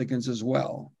Republicans as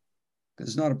well, because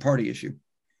it's not a party issue,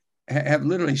 have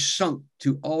literally sunk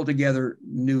to altogether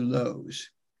new lows.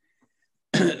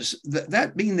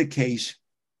 That being the case,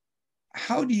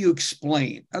 how do you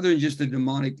explain, other than just the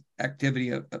demonic activity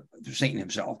of Satan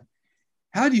himself,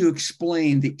 how do you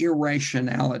explain the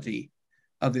irrationality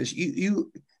of this?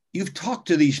 You've talked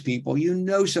to these people,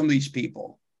 some of these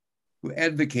people who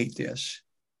advocate this.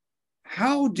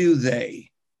 How do they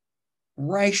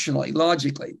rationally,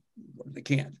 logically, they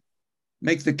can't,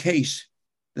 make the case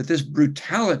that this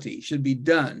brutality should be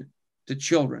done to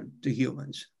children, to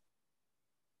humans?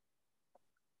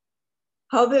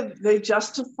 How they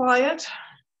justify it?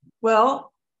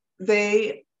 Well,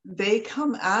 they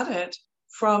come at it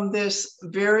from this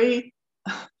very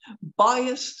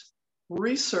biased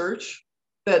research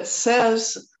that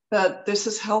says that this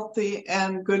is healthy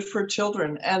and good for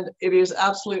children. And it is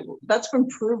absolutely, that's been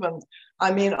proven.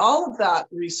 I mean, all of that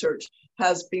research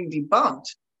has been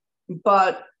debunked,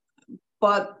 but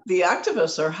the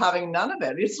activists are having none of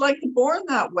it. It's like Born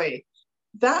That Way.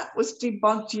 That was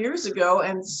debunked years ago.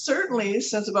 And certainly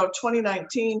since about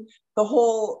 2019, the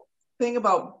whole thing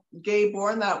about gay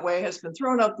born that way has been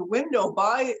thrown out the window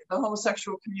by the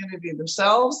homosexual community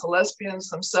themselves, the lesbians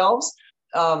themselves.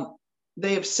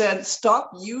 They have said,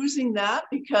 stop using that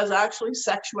because actually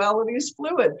sexuality is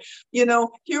fluid.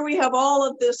 Here we have all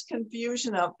of this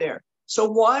confusion out there. So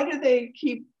why do they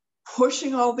keep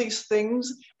pushing all these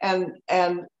things and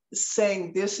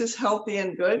saying this is healthy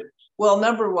and good? Well,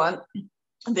 number one,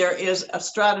 there is a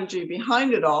strategy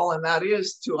behind it all, and that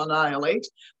is to annihilate.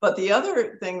 But the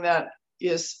other thing that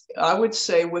is, I would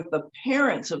say, with the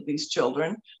parents of these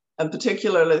children, and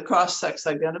particularly the cross-sex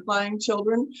identifying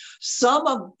children, some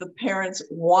of the parents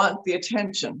want the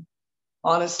attention,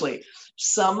 honestly.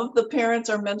 Some of the parents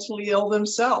are mentally ill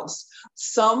themselves.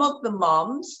 Some of the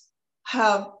moms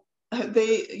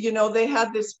they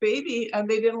had this baby and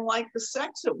they didn't like the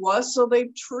sex it was, so they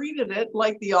treated it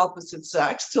like the opposite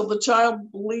sex till the child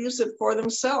believes it for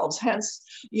themselves. Hence,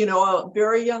 a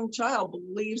very young child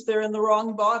believes they're in the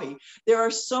wrong body. There are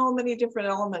so many different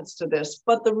elements to this,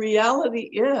 but the reality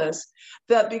is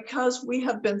that because we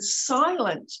have been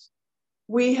silent,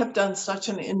 we have done such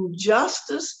an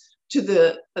injustice to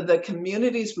the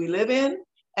communities we live in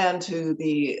and to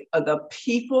the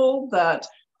people that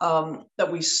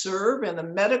we serve in the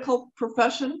medical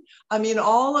profession. I mean,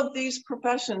 all of these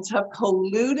professions have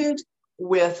colluded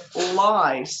with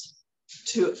lies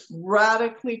to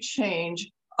radically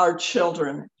change our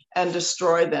children and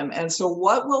destroy them. And so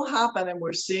what will happen, and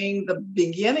we're seeing the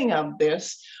beginning of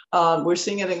this, we're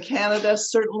seeing it in Canada,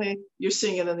 certainly you're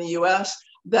seeing it in the US,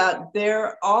 that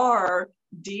there are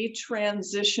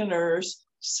detransitioners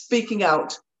speaking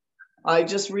out. I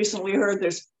just recently heard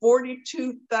there's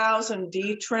 42,000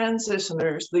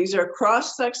 detransitioners. These are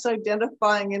cross-sex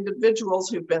identifying individuals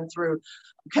who've been through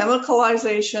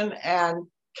chemicalization and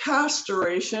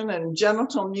castration and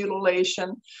genital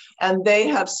mutilation, and they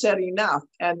have said enough,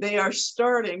 and they are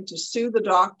starting to sue the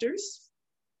doctors.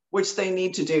 which they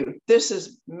need to do. This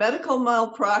is medical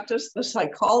malpractice. The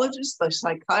psychologists, the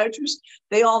psychiatrists,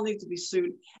 they all need to be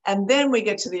sued. And then we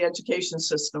get to the education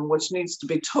system, which needs to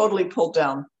be totally pulled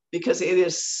down, because it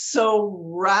is so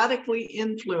radically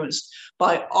influenced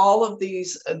by all of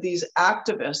these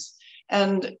activists.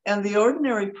 And the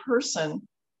ordinary person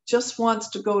just wants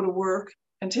to go to work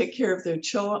and take care of their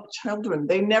children.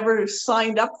 They never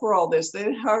signed up for all this.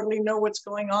 They hardly know what's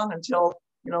going on until,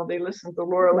 you know, they listen to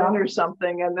Laura-Lynn or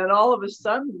something. And then all of a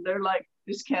sudden they're like,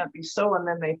 this can't be so. And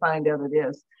then they find out it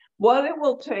is. What it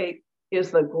will take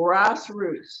is the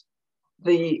grassroots,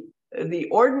 the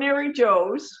ordinary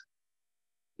Joes,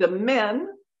 the men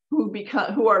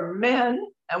who are men,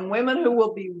 and women who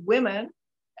will be women,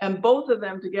 and both of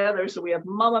them together. So we have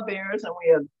mama bears and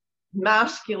we have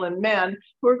masculine men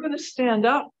who are going to stand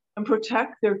up and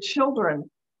protect their children.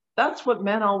 That's what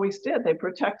men always did. They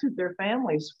protected their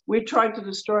families. We tried to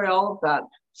destroy all of that.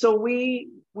 So we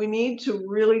need to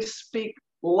really speak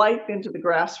life into the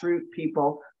grassroots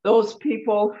people, those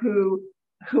people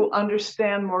who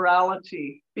understand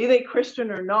morality, be they Christian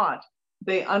or not.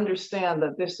 They understand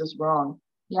that this is wrong.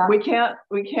 Yeah. We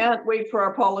can't wait for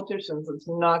our politicians. It's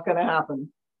not going to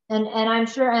happen. And I'm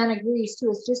sure Anne agrees too.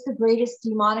 It's just the greatest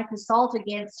demonic assault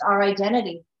against our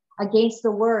identity, against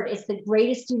the word. It's the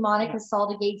greatest demonic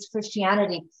assault against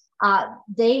Christianity.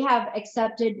 They have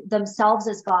accepted themselves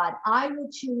as God. I will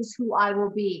choose who I will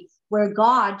be, where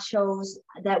God chose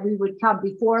that we would come.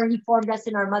 Before he formed us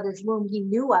in our mother's womb, he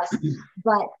knew us.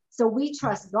 But so we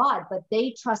trust God, but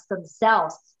they trust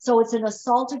themselves. So it's an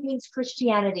assault against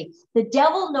Christianity. The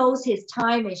devil knows his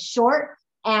time is short.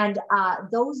 And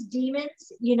those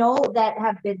demons, you know, that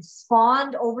have been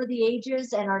spawned over the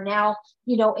ages and are now,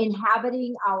 you know,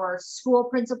 inhabiting our school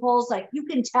principals, like you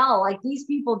can tell, like these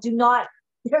people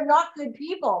they're not good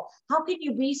people. How can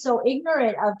you be so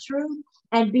ignorant of truth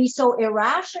and be so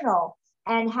irrational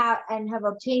and have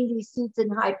obtained these seats in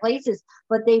high places?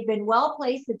 But they've been well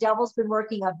placed. The devil's been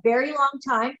working a very long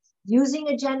time using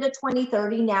Agenda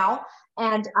 2030 now,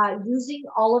 and using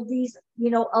all of these, you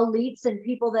know, elites and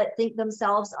people that think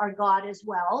themselves are God as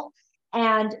well.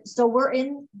 And so we're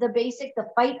in the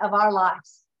fight of our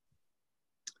lives.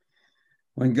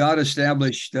 When God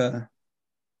established the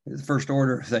first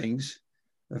order of things,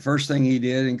 the first thing he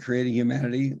did in creating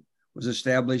humanity was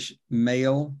establish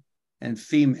male and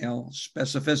female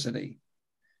specificity.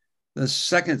 The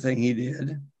second thing he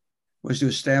did was to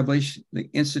establish the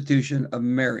institution of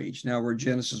marriage. Now we're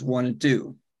Genesis 1 and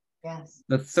 2. Yes.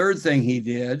 The third thing he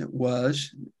did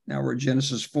was, now we're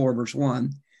Genesis 4, verse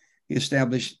 1, he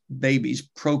established babies,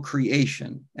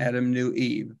 procreation. Adam knew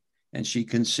Eve, and she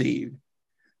conceived.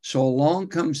 So along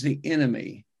comes the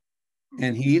enemy,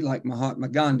 and he, like Mahatma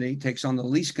Gandhi, takes on the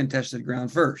least contested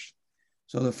ground first.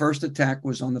 So the first attack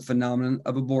was on the phenomenon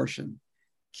of abortion,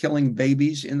 killing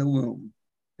babies in the womb.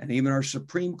 And even our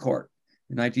Supreme Court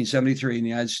in 1973 in the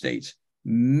United States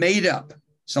made up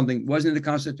something wasn't in the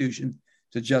Constitution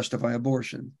to justify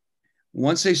abortion.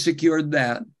 Once they secured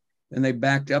that, then they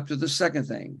backed up to the second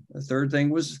thing. The third thing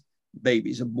was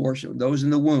babies, abortion, those in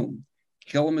the womb.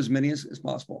 Kill them as many as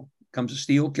possible. Comes to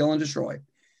steal, kill, and destroy.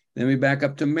 Then we back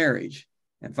up to marriage.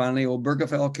 And finally,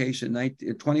 Obergefell case in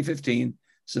 2015,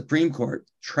 Supreme Court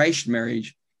trashed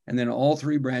marriage. And then all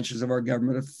three branches of our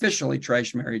government officially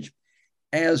trashed marriage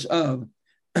as of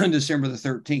December the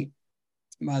 13th.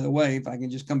 By the way, if I can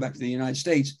just come back to the United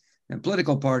States, and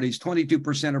political parties,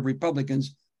 22% of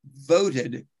Republicans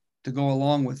voted to go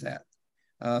along with that.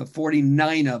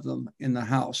 49 of them in the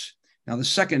House. Now, the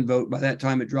second vote, by that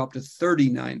time, it dropped to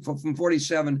 39, from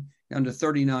 47 down to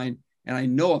 39. And I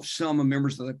know of some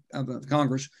members of the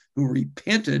Congress who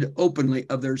repented openly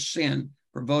of their sin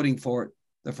for voting for it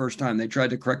the first time. They tried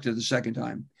to correct it the second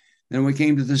time. Then we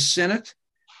came to the Senate.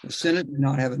 The Senate did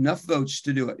not have enough votes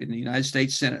to do it in the United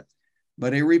States Senate.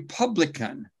 But a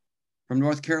Republican from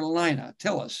North Carolina,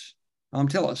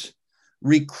 Tillis,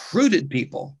 recruited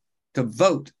people to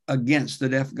vote against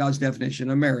God's definition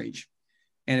of marriage.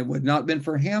 And it would not have been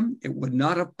for him, it would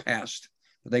not have passed.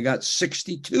 But they got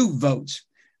 62 votes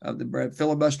of the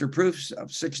filibuster proofs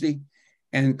of 60.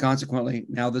 And consequently,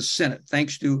 now the Senate,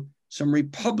 thanks to some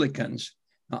Republicans,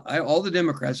 all the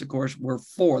Democrats, of course, were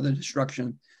for the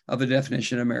destruction of the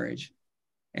definition of marriage.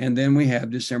 And then we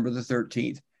have December the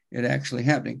 13th, it actually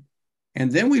happening. And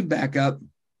then we back up,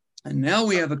 and now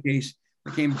we have a case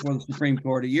that came before the Supreme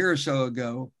Court a year or so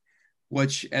ago,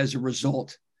 which as a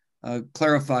result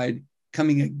clarified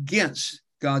coming against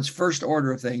God's first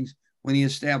order of things when he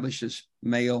establishes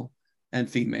male and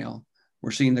female.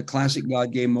 We're seeing the classic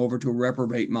God gave him over to a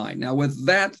reprobate mind. Now, with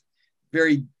that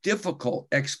very difficult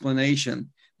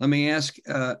explanation, let me ask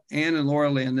Anne and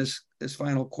Laura-Lynn this this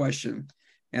final question.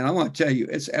 And I want to tell you,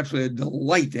 it's absolutely a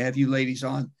delight to have you ladies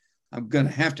on. I'm going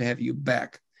to have you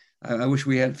back. I wish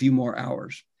we had a few more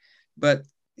hours. But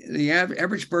the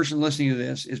average person listening to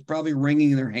this is probably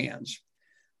wringing their hands.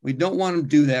 We don't want them to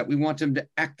do that. We want them to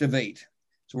activate.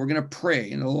 So we're going to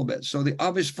pray in a little bit. So the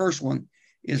obvious first one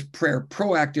is prayer,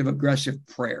 proactive, aggressive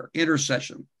prayer,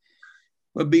 intercession.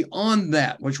 But beyond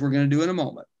that, which we're going to do in a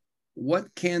moment,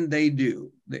 what can they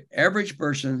do? The average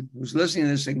person who's listening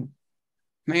to this saying,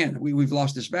 man, we've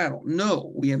lost this battle.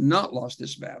 No, we have not lost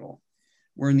this battle.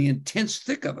 We're in the intense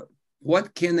thick of it.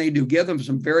 What can they do? Give them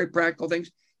some very practical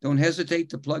things. Don't hesitate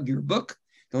to plug your book.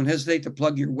 Don't hesitate to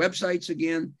plug your websites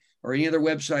again or any other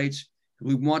websites.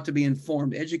 We want to be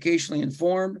informed. Educationally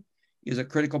informed is a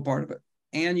critical part of it.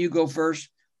 And you go first.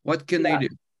 What can they do?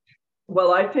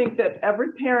 Well, I think that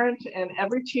every parent and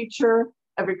every teacher,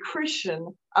 every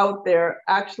Christian out there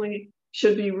actually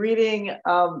should be reading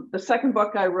the second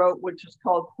book I wrote, which is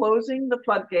called Closing the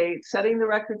Floodgate, Setting the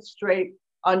Record Straight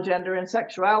on Gender and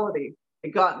Sexuality.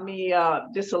 It got me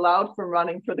disallowed from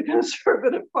running for the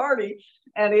Conservative Party.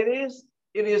 And it is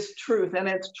truth. And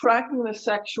it's tracking the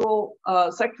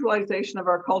sexualization of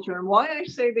our culture. And why I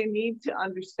say they need to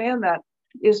understand that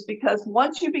is because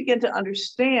once you begin to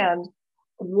understand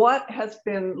what has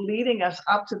been leading us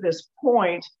up to this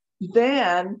point,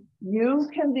 then you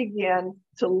can begin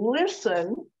to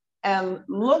listen and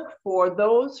look for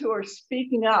those who are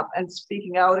speaking up and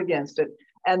speaking out against it.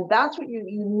 And that's what you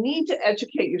need to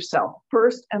educate yourself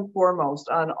first and foremost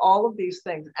on all of these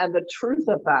things and the truth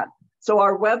of that. So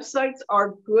our websites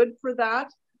are good for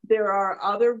that. There are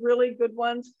other really good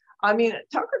ones. I mean,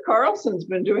 Tucker Carlson's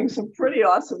been doing some pretty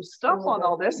awesome stuff on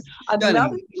all this.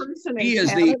 Another person in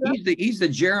Canada, he's the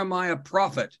Jeremiah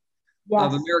prophet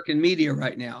of American media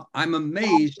right now. I'm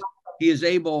amazed he is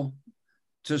able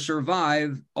to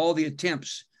survive all the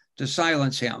attempts to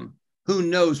silence him. Who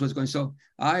knows what's going on? So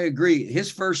I agree. His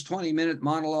first 20-minute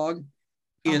monologue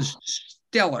is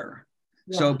stellar.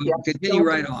 So continue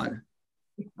right on.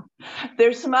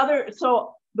 There's some other,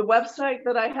 so the website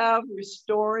that I have,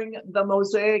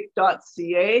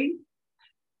 restoringthemosaic.ca,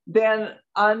 then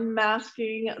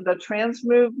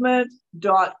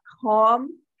unmaskingthetransmovement.com.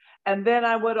 And then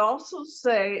I would also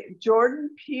say Jordan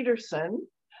Peterson.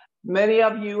 Many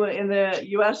of you in the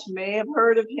US may have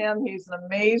heard of him. He's an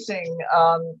amazing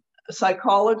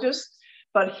psychologist,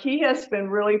 but he has been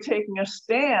really taking a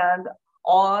stand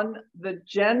on the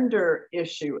gender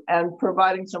issue and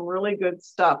providing some really good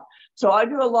stuff. So I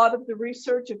do a lot of the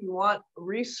research. If you want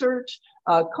research,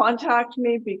 contact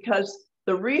me, because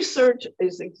the research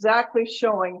is exactly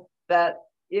showing that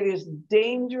it is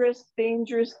dangerous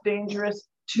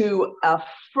to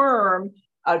affirm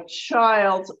a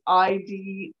child's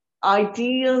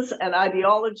ideas and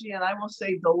ideology, and I will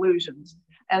say delusions.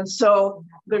 And so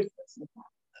there's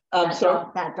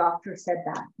that doctor said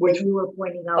that, which you were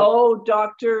pointing out. Oh,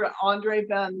 Dr. Andre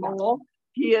Van Mol.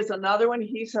 He is another one.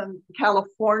 He's in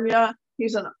California.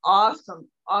 He's an awesome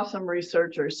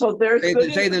researcher. So there's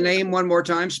say the name one more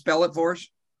time. Spell it for us.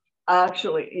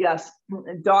 Actually, yes.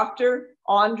 Dr.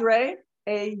 Andre,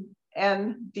 A-N-D-R-E,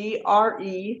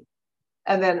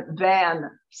 and then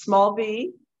Van, small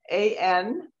v,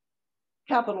 A-N,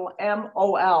 capital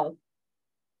M-O-L.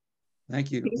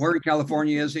 Thank you. Where in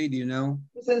California is he? Do you know?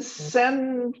 He's in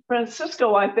San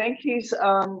Francisco, I think. He's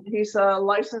a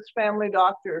licensed family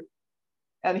doctor,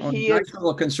 and he is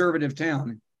a conservative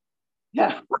town.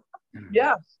 Yeah,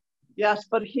 yes.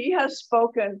 But he has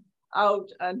spoken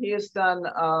out, and he has done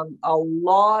a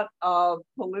lot of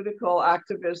political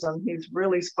activism. He's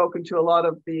really spoken to a lot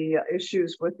of the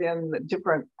issues within the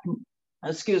different,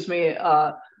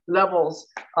 levels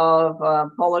of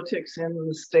politics in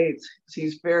the States.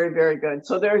 He's very, very good.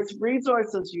 So there's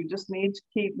resources. You just need to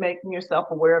keep making yourself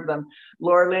aware of them.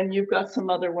 Laura-Lynn, you've got some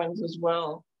other ones as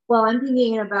well. Well, I'm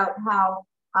thinking about how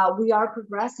we are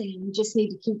progressing, and we just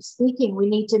need to keep speaking. We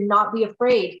need to not be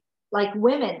afraid. Like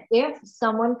women, if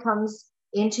someone comes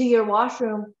into your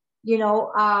washroom, you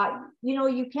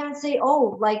can't say,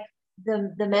 oh, like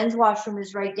the men's washroom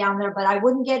is right down there, but I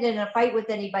wouldn't get in a fight with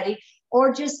anybody,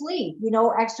 or just leave,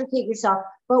 extricate yourself.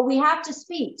 But we have to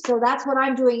speak. So that's what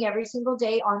I'm doing every single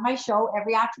day on my show.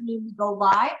 Every afternoon we go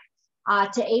live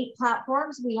to 8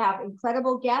 platforms. We have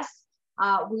incredible guests.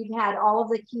 We've had all of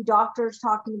the key doctors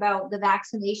talking about the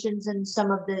vaccinations and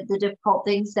some of the difficult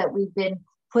things that we've been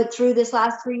put through this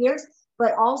last 3 years.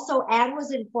 But also Anne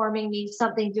was informing me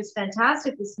something just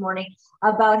fantastic this morning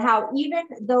about how even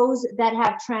those that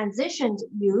have transitioned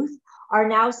youth are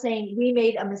now saying we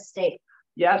made a mistake.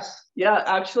 Yes. Yeah,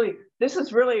 actually, this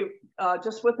is really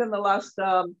just within the last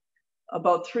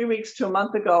about 3 weeks to a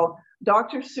month ago,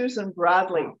 Dr. Susan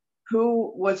Bradley,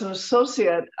 who was an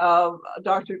associate of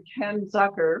Dr. Ken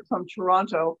Zucker from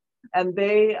Toronto. And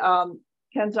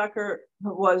Ken Zucker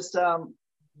was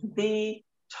the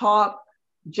top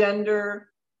gender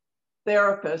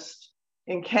therapist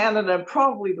in Canada,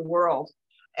 probably the world.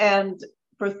 And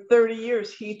for 30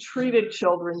 years, he treated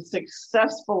children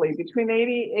successfully. Between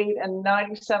 88 and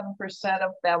 97%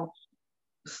 of them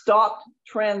stopped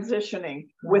transitioning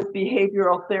with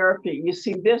behavioral therapy. You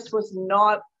see, this was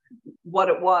not what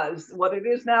it was. What it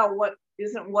is now, what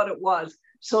isn't what it was.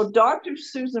 So Dr.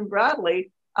 Susan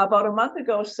Bradley, about a month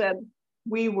ago, said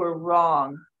we were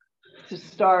wrong to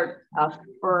start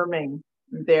affirming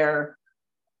their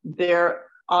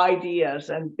ideas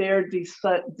and their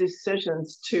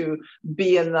decisions to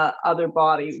be in the other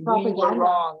body. We were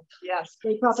wrong. Yes.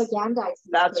 They propagandize.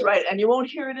 That's right. And you won't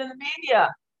hear it in the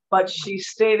media, but she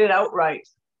stated outright.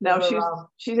 Now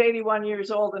she's 81 years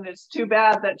old, and it's too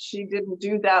bad that she didn't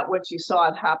do that when she saw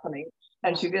it happening.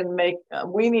 And she didn't make,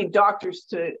 we need doctors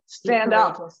to stand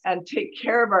up and take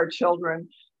care of our children,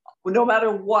 no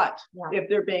matter what. Yeah. If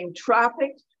they're being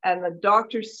trafficked and the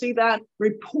doctors see that,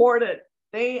 report it.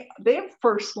 They have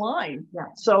first line. Yeah.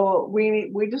 So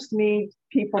we just need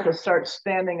people to start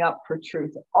standing up for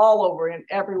truth all over in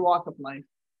every walk of life.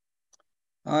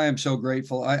 I am so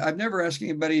grateful. I've never asked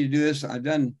anybody to do this. I've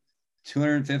done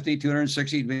 250,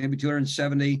 260, maybe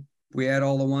 270. We add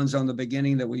all the ones on the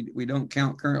beginning that we don't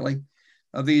count currently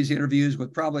of these interviews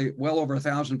with probably well over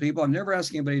 1,000 people. I've never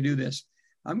asked anybody to do this.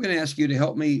 I'm going to ask you to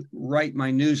help me write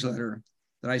my newsletter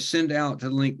that I send out to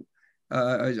the link.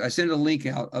 I send a link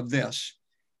out of this.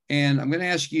 And I'm going to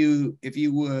ask you, if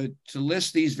you would, to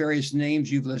list these various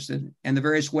names you've listed and the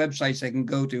various websites they can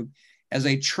go to as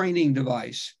a training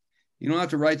device. You don't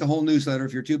have to write the whole newsletter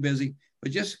if you're too busy,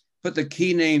 but just put the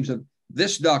key names of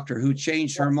this doctor who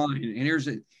changed her mind. And here's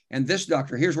it. And this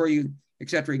doctor, here's where you, et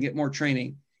cetera, get more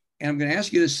training. And I'm going to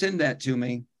ask you to send that to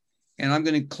me. And I'm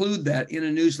going to include that in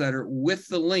a newsletter with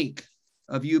the link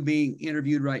of you being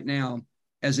interviewed right now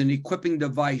as an equipping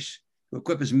device to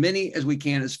equip as many as we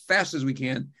can, as fast as we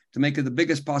can, to make it the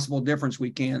biggest possible difference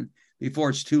we can before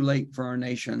it's too late for our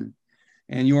nation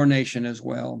and your nation as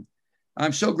well.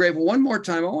 I'm so grateful. One more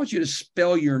time, I want you to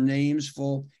spell your names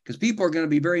full, because people are going to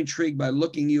be very intrigued by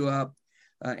looking you up.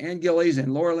 Ann Gillies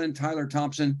and Laura-Lynn Tyler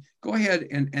Thompson, go ahead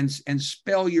and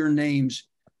spell your names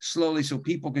slowly so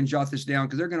people can jot this down,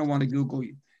 because they're going to want to Google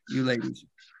you ladies.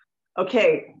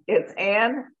 Okay, it's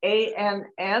Ann,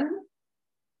 A-N-N,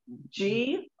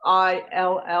 Gillies.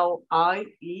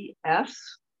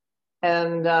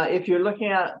 And if you're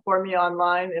looking for me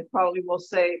online, it probably will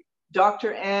say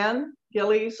Dr. Ann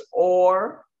Gillies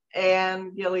or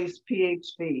Ann Gillies,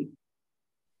 PhD.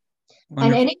 Wonderful.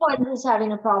 And anyone who's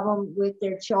having a problem with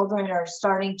their children or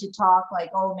starting to talk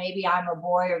like, oh, maybe I'm a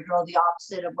boy or girl, the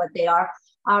opposite of what they are,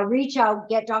 reach out,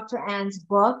 get Dr. Ann's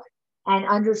book and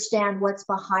understand what's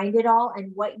behind it all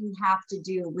and what you have to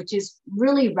do, which is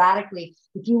really radically,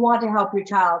 if you want to help your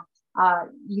child,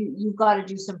 you've got to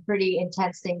do some pretty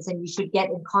intense things, and you should get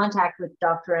in contact with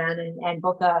Dr. Ann and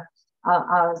book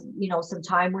some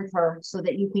time with her so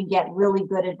that you can get really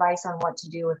good advice on what to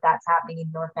do if that's happening in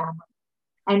your family.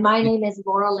 And my name is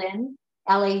Laura-Lynn,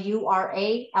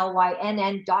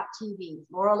 LauralYnn.tv,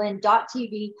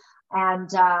 Laura-Lynn.tv, and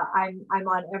I'm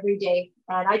on every day.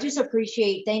 And I just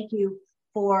appreciate, thank you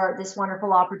for this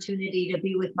wonderful opportunity to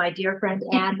be with my dear friend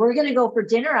Ann. We're going to go for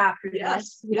dinner after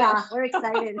this. Yeah, we're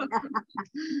excited.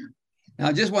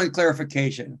 Now, just one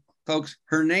clarification, folks.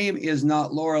 Her name is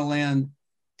not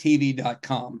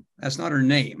LauraLynnTV.com. That's not her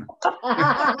name.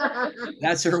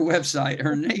 That's her website.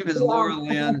 Her name is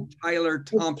Laura-Lynn Tyler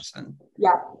Thompson.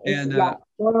 Yeah. And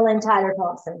Laura-Lynn Tyler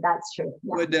Thompson. That's true.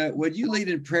 Yeah. Would you lead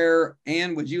in prayer,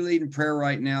 Ann? Would you lead in prayer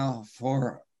right now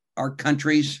for our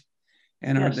countries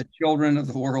and the children of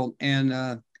the world?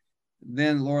 And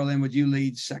then Laura-Lynn, would you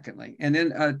lead secondly? And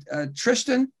then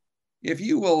Tristan, if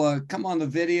you will come on the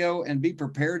video and be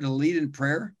prepared to lead in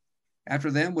prayer after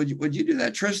them, would you do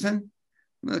that, Tristan?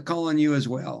 I'm going to call on you as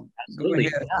well. Absolutely.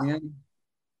 Go ahead, Ann.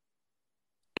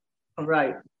 All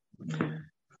right.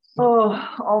 Oh,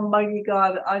 Almighty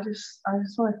God, I just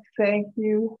want to thank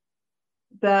you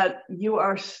that you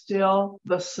are still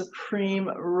the supreme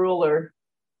ruler.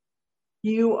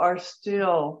 You are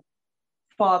still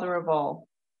Father of all.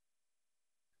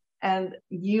 And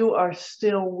you are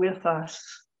still with us.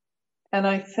 And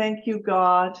I thank you,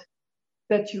 God,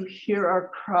 that you hear our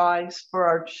cries for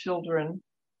our children,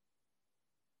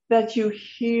 that you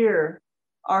hear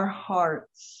our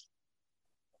hearts.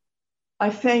 I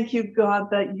thank you,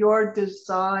 God, that your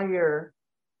desire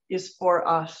is for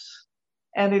us,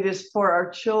 and it is for our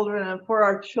children and for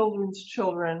our children's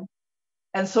children.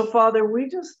 And so, Father, we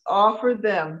just offer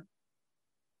them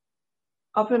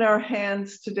up in our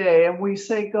hands today. And we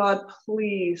say, God,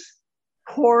 please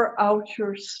pour out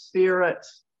your Spirit.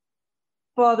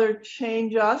 Father,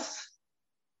 change us.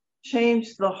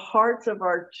 Change the hearts of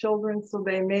our children so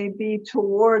they may be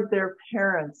toward their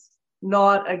parents,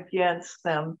 not against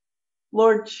them.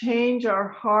 Lord, change our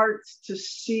hearts to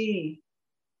see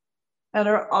and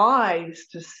our eyes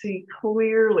to see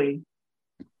clearly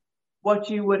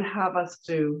what you would have us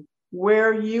do,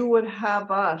 where you would have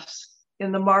us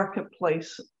in the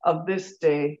marketplace of this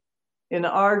day, in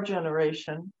our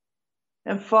generation.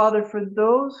 And Father, for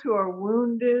those who are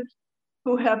wounded,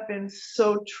 who have been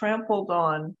so trampled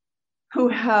on, who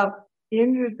have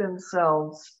injured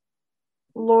themselves,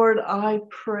 Lord, I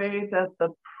pray that the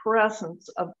presence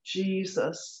of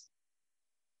Jesus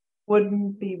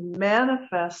would be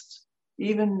manifest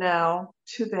even now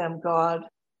to them, God,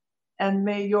 and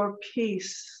may your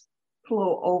peace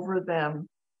flow over them.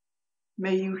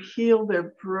 May you heal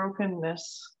their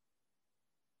brokenness.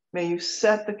 May you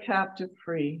set the captive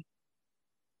free.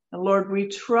 And Lord, we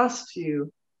trust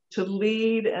you to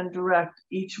lead and direct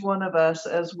each one of us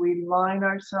as we line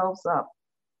ourselves up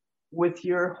with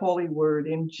your holy word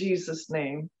in Jesus'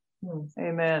 name.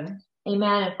 Amen.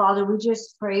 Amen. And Father, we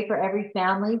just pray for every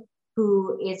family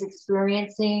who is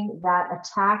experiencing that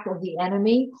attack of the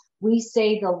enemy. We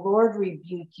say, the Lord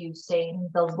rebuke you, Satan.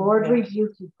 The Lord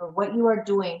rebuke you for what you are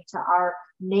doing to our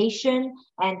nation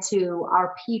and to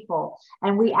our people.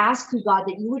 And we ask you, God,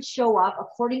 that you would show up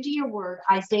according to your word,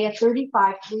 Isaiah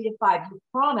 35, 3-5. You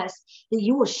promise that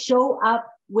you will show up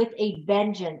with a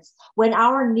vengeance. When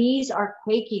our knees are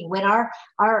quaking, when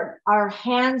our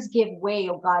hands give way,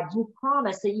 oh God, you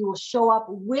promise that you will show up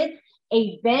with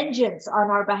a vengeance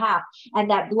on our behalf, and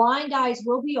that blind eyes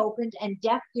will be opened and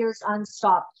deaf ears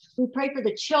unstopped. We pray for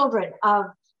the children of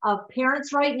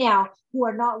parents right now who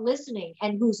are not listening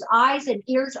and whose eyes and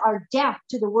ears are deaf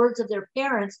to the words of their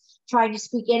parents, trying to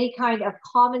speak any kind of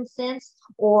common sense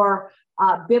or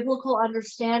biblical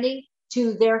understanding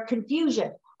to their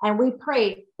confusion. And we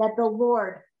pray that the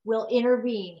Lord will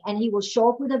intervene and he will show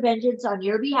up with a vengeance on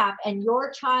your behalf, and your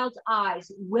child's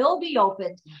eyes will be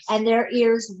opened and their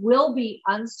ears will be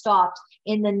unstopped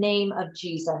in the name of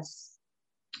Jesus.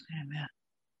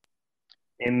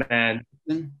 Amen.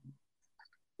 Amen.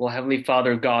 Well, Heavenly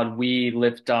Father God, we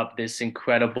lift up this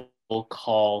incredible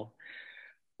call.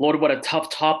 Lord, what a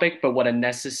tough topic, but what a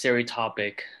necessary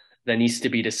topic that needs to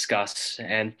be discussed.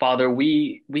 And Father,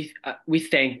 we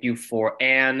thank you for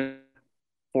Anne,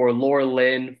 for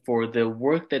Laura-Lynn, for the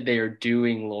work that they are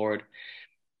doing, Lord.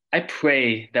 I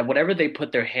pray that whatever they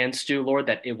put their hands to, Lord,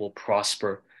 that it will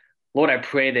prosper. Lord, I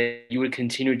pray that you would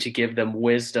continue to give them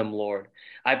wisdom, Lord.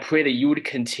 I pray that you would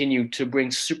continue to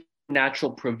bring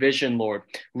supernatural provision, Lord,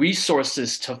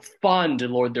 resources to fund,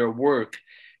 Lord, their work,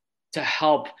 to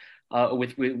help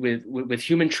with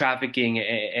human trafficking,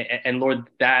 and Lord,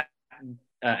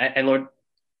 and Lord,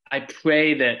 I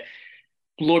pray that,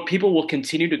 Lord, people will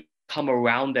continue to come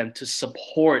around them to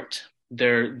support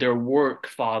their work,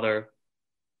 Father.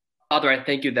 Father, I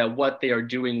thank you that what they are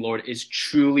doing, Lord, is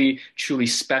truly, truly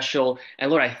special.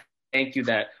 And Lord, I thank you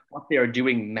that what they are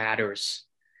doing matters.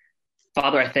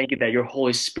 Father, I thank you that your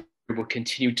Holy Spirit will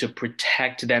continue to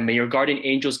protect them. May your guardian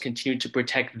angels continue to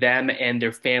protect them and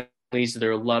their families,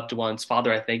 their loved ones.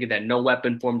 Father, I thank you that no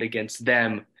weapon formed against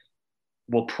them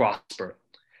will prosper.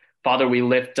 Father, we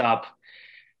lift up,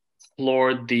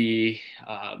 Lord, the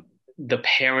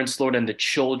parents, Lord, and the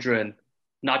children,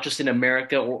 not just in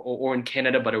America or in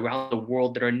Canada, but around the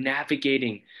world, that are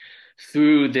navigating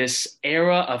through this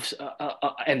era of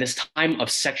and this time of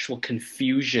sexual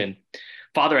confusion.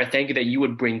 Father, I thank you that you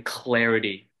would bring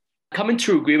clarity. Come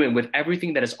into agreement with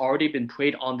everything that has already been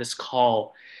prayed on this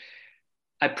call.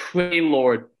 I pray,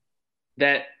 Lord,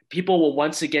 that people will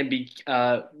once again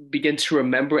begin to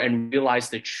remember and realize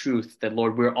the truth that,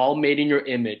 Lord, we're all made in your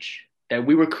image, that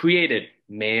we were created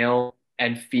male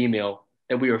and female,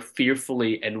 that we are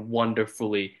fearfully and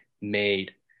wonderfully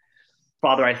made.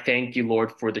 Father, I thank you,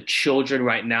 Lord, for the children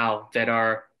right now that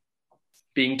are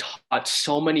being taught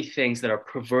so many things that are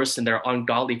perverse and that are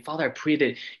ungodly. Father, I pray that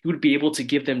you would be able to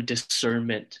give them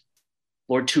discernment,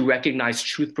 Lord, to recognize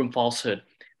truth from falsehood.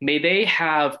 May they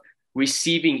have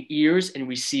receiving ears and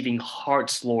receiving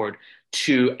hearts, Lord,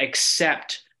 to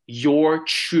accept your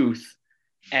truth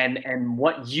and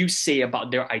what you say about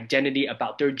their identity,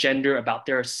 about their gender, about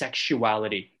their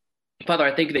sexuality. Father,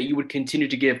 I think that you would continue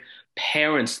to give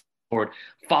parents, Lord,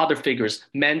 father figures,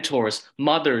 mentors,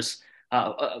 mothers,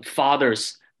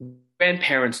 fathers,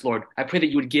 grandparents, Lord. I pray that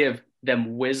you would give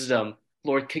them wisdom.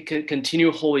 Lord, continue,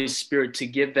 Holy Spirit, to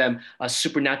give them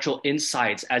supernatural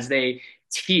insights as they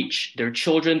teach their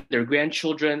children, their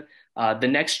grandchildren, the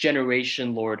next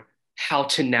generation, Lord, how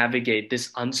to navigate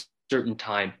this uncertain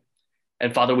time.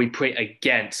 And Father, we pray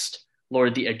against,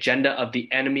 Lord, the agenda of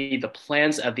the enemy, the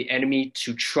plans of the enemy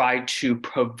to try to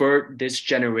pervert this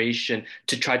generation,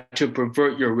 to try to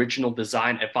pervert your original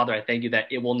design. And Father, I thank you that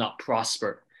it will not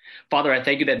prosper. Father, I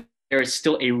thank you that there is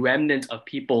still a remnant of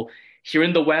people here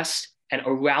in the West and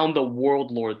around the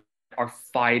world, Lord, that are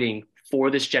fighting for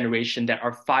this generation, that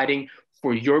are fighting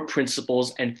for your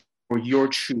principles and for your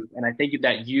truth. And I thank you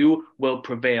that you will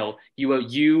prevail.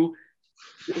 You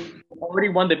already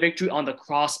won the victory on the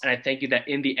cross. And I thank you that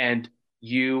in the end,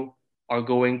 you are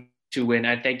going to win.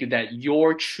 I thank you that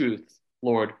your truth,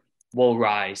 Lord, will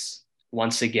rise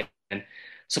once again.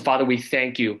 So Father, we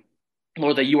thank you,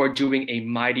 Lord, that you are doing a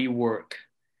mighty work.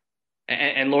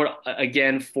 And Lord,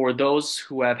 again, for those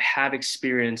who have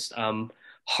experienced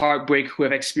heartbreak, who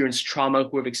have experienced trauma,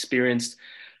 who have experienced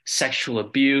sexual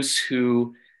abuse,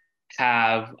 who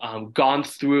have gone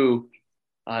through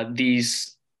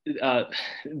these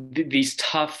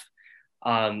tough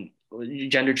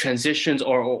gender transitions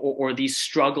or these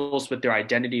struggles with their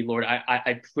identity, Lord,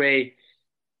 I pray,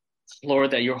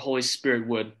 Lord, that your Holy Spirit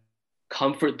would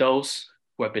comfort those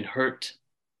who have been hurt,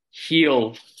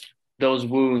 heal those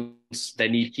wounds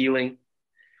that need healing.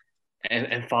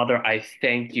 And Father, I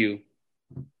thank you,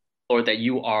 Lord, that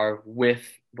you are with,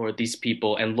 Lord, these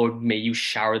people. And Lord, may you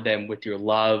shower them with your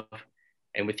love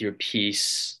and with your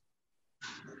peace.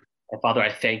 And Father,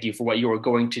 I thank you for what you are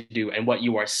going to do and what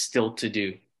you are still to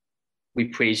do. We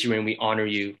praise you and we honor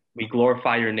you. We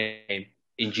glorify your name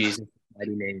in Jesus'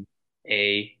 mighty name.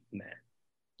 Amen.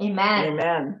 Amen.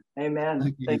 Amen.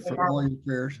 Amen. Thank you for all your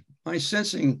prayers. My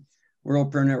sensing,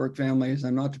 World Prayer Network family, is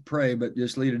I'm not to pray, but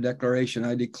just lead a declaration.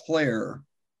 I declare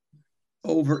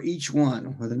over each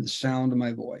one within the sound of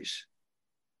my voice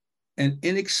an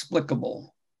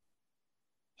inexplicable,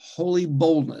 holy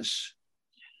boldness,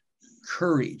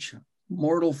 courage,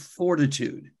 mortal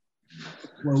fortitude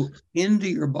flow into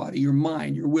your body, your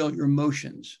mind, your will, your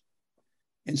emotions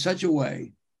in such a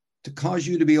way to cause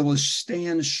you to be able to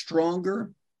stand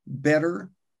stronger, better,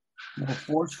 more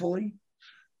forcefully,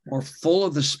 more full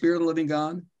of the Spirit of the living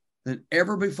God than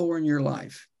ever before in your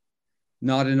life.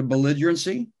 Not in a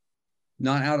belligerency,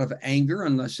 not out of anger,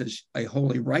 unless it's a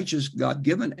holy, righteous,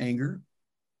 God-given anger,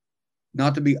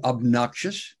 not to be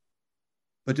obnoxious,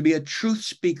 but to be a truth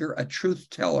speaker, a truth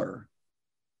teller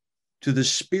to the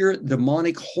spirit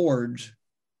demonic hordes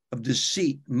of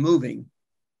deceit moving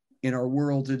in our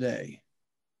world today.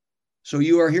 So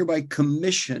you are hereby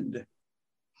commissioned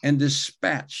and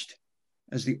dispatched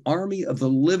as the army of the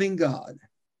living God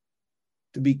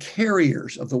to be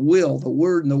carriers of the will, the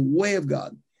word, and the way of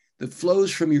God that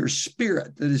flows from your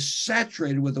spirit, that is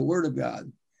saturated with the word of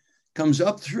God, comes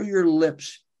up through your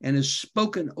lips and is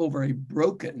spoken over a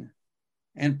broken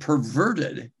and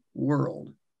perverted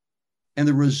world. And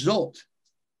the result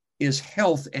is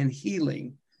health and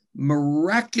healing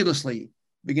miraculously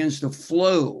begins to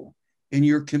flow in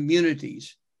your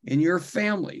communities, in your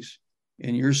families,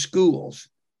 in your schools,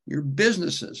 your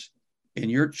businesses, in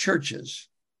your churches,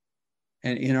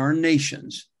 and in our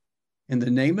nations. In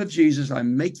the name of Jesus, I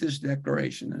make this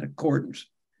declaration in accordance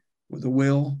with the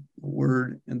will, the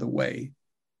word, and the way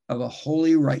of a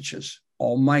holy, righteous,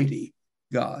 almighty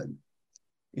God.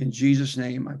 In Jesus'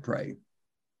 name I pray.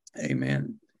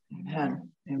 Amen. Amen.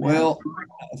 Amen. Well,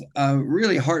 a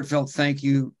really heartfelt thank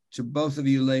you to both of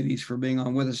you ladies for being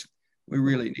on with us. We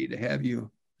really need to have you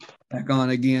back on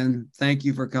again. Thank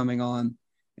you for coming on.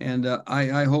 And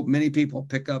I hope many people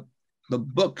pick up the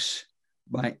books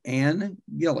by Ann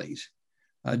Gillies,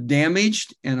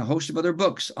 Damaged, and a host of other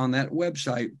books on that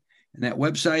website. And that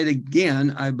website,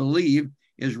 again, I believe,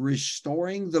 is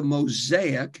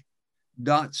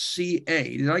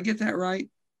restoringthemosaic.ca. Did I get that right?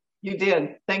 You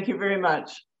did. Thank you very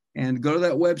much. And go to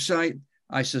that website.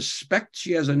 I suspect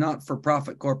she has a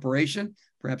not-for-profit corporation.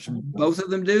 Perhaps both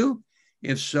of them do.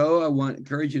 If so, I want to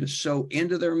encourage you to sow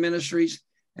into their ministries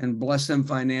and bless them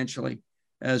financially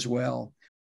as well.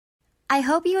 I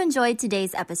hope you enjoyed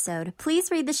today's episode. Please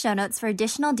read the show notes for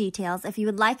additional details if you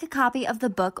would like a copy of the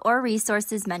book or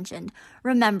resources mentioned.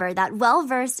 Remember that Well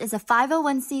Versed is a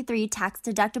 501c3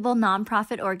 tax-deductible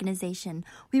nonprofit organization.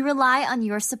 We rely on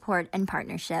your support and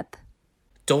partnership.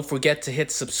 Don't forget to hit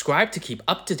subscribe to keep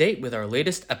up to date with our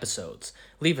latest episodes.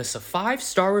 Leave us a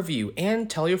 5-star review and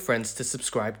tell your friends to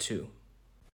subscribe too.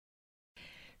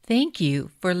 Thank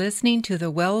you for listening to the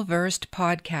Well Versed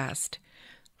podcast.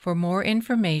 For more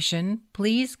information,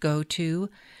 please go to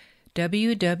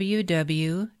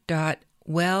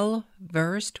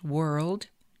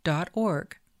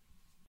www.wellversedworld.org.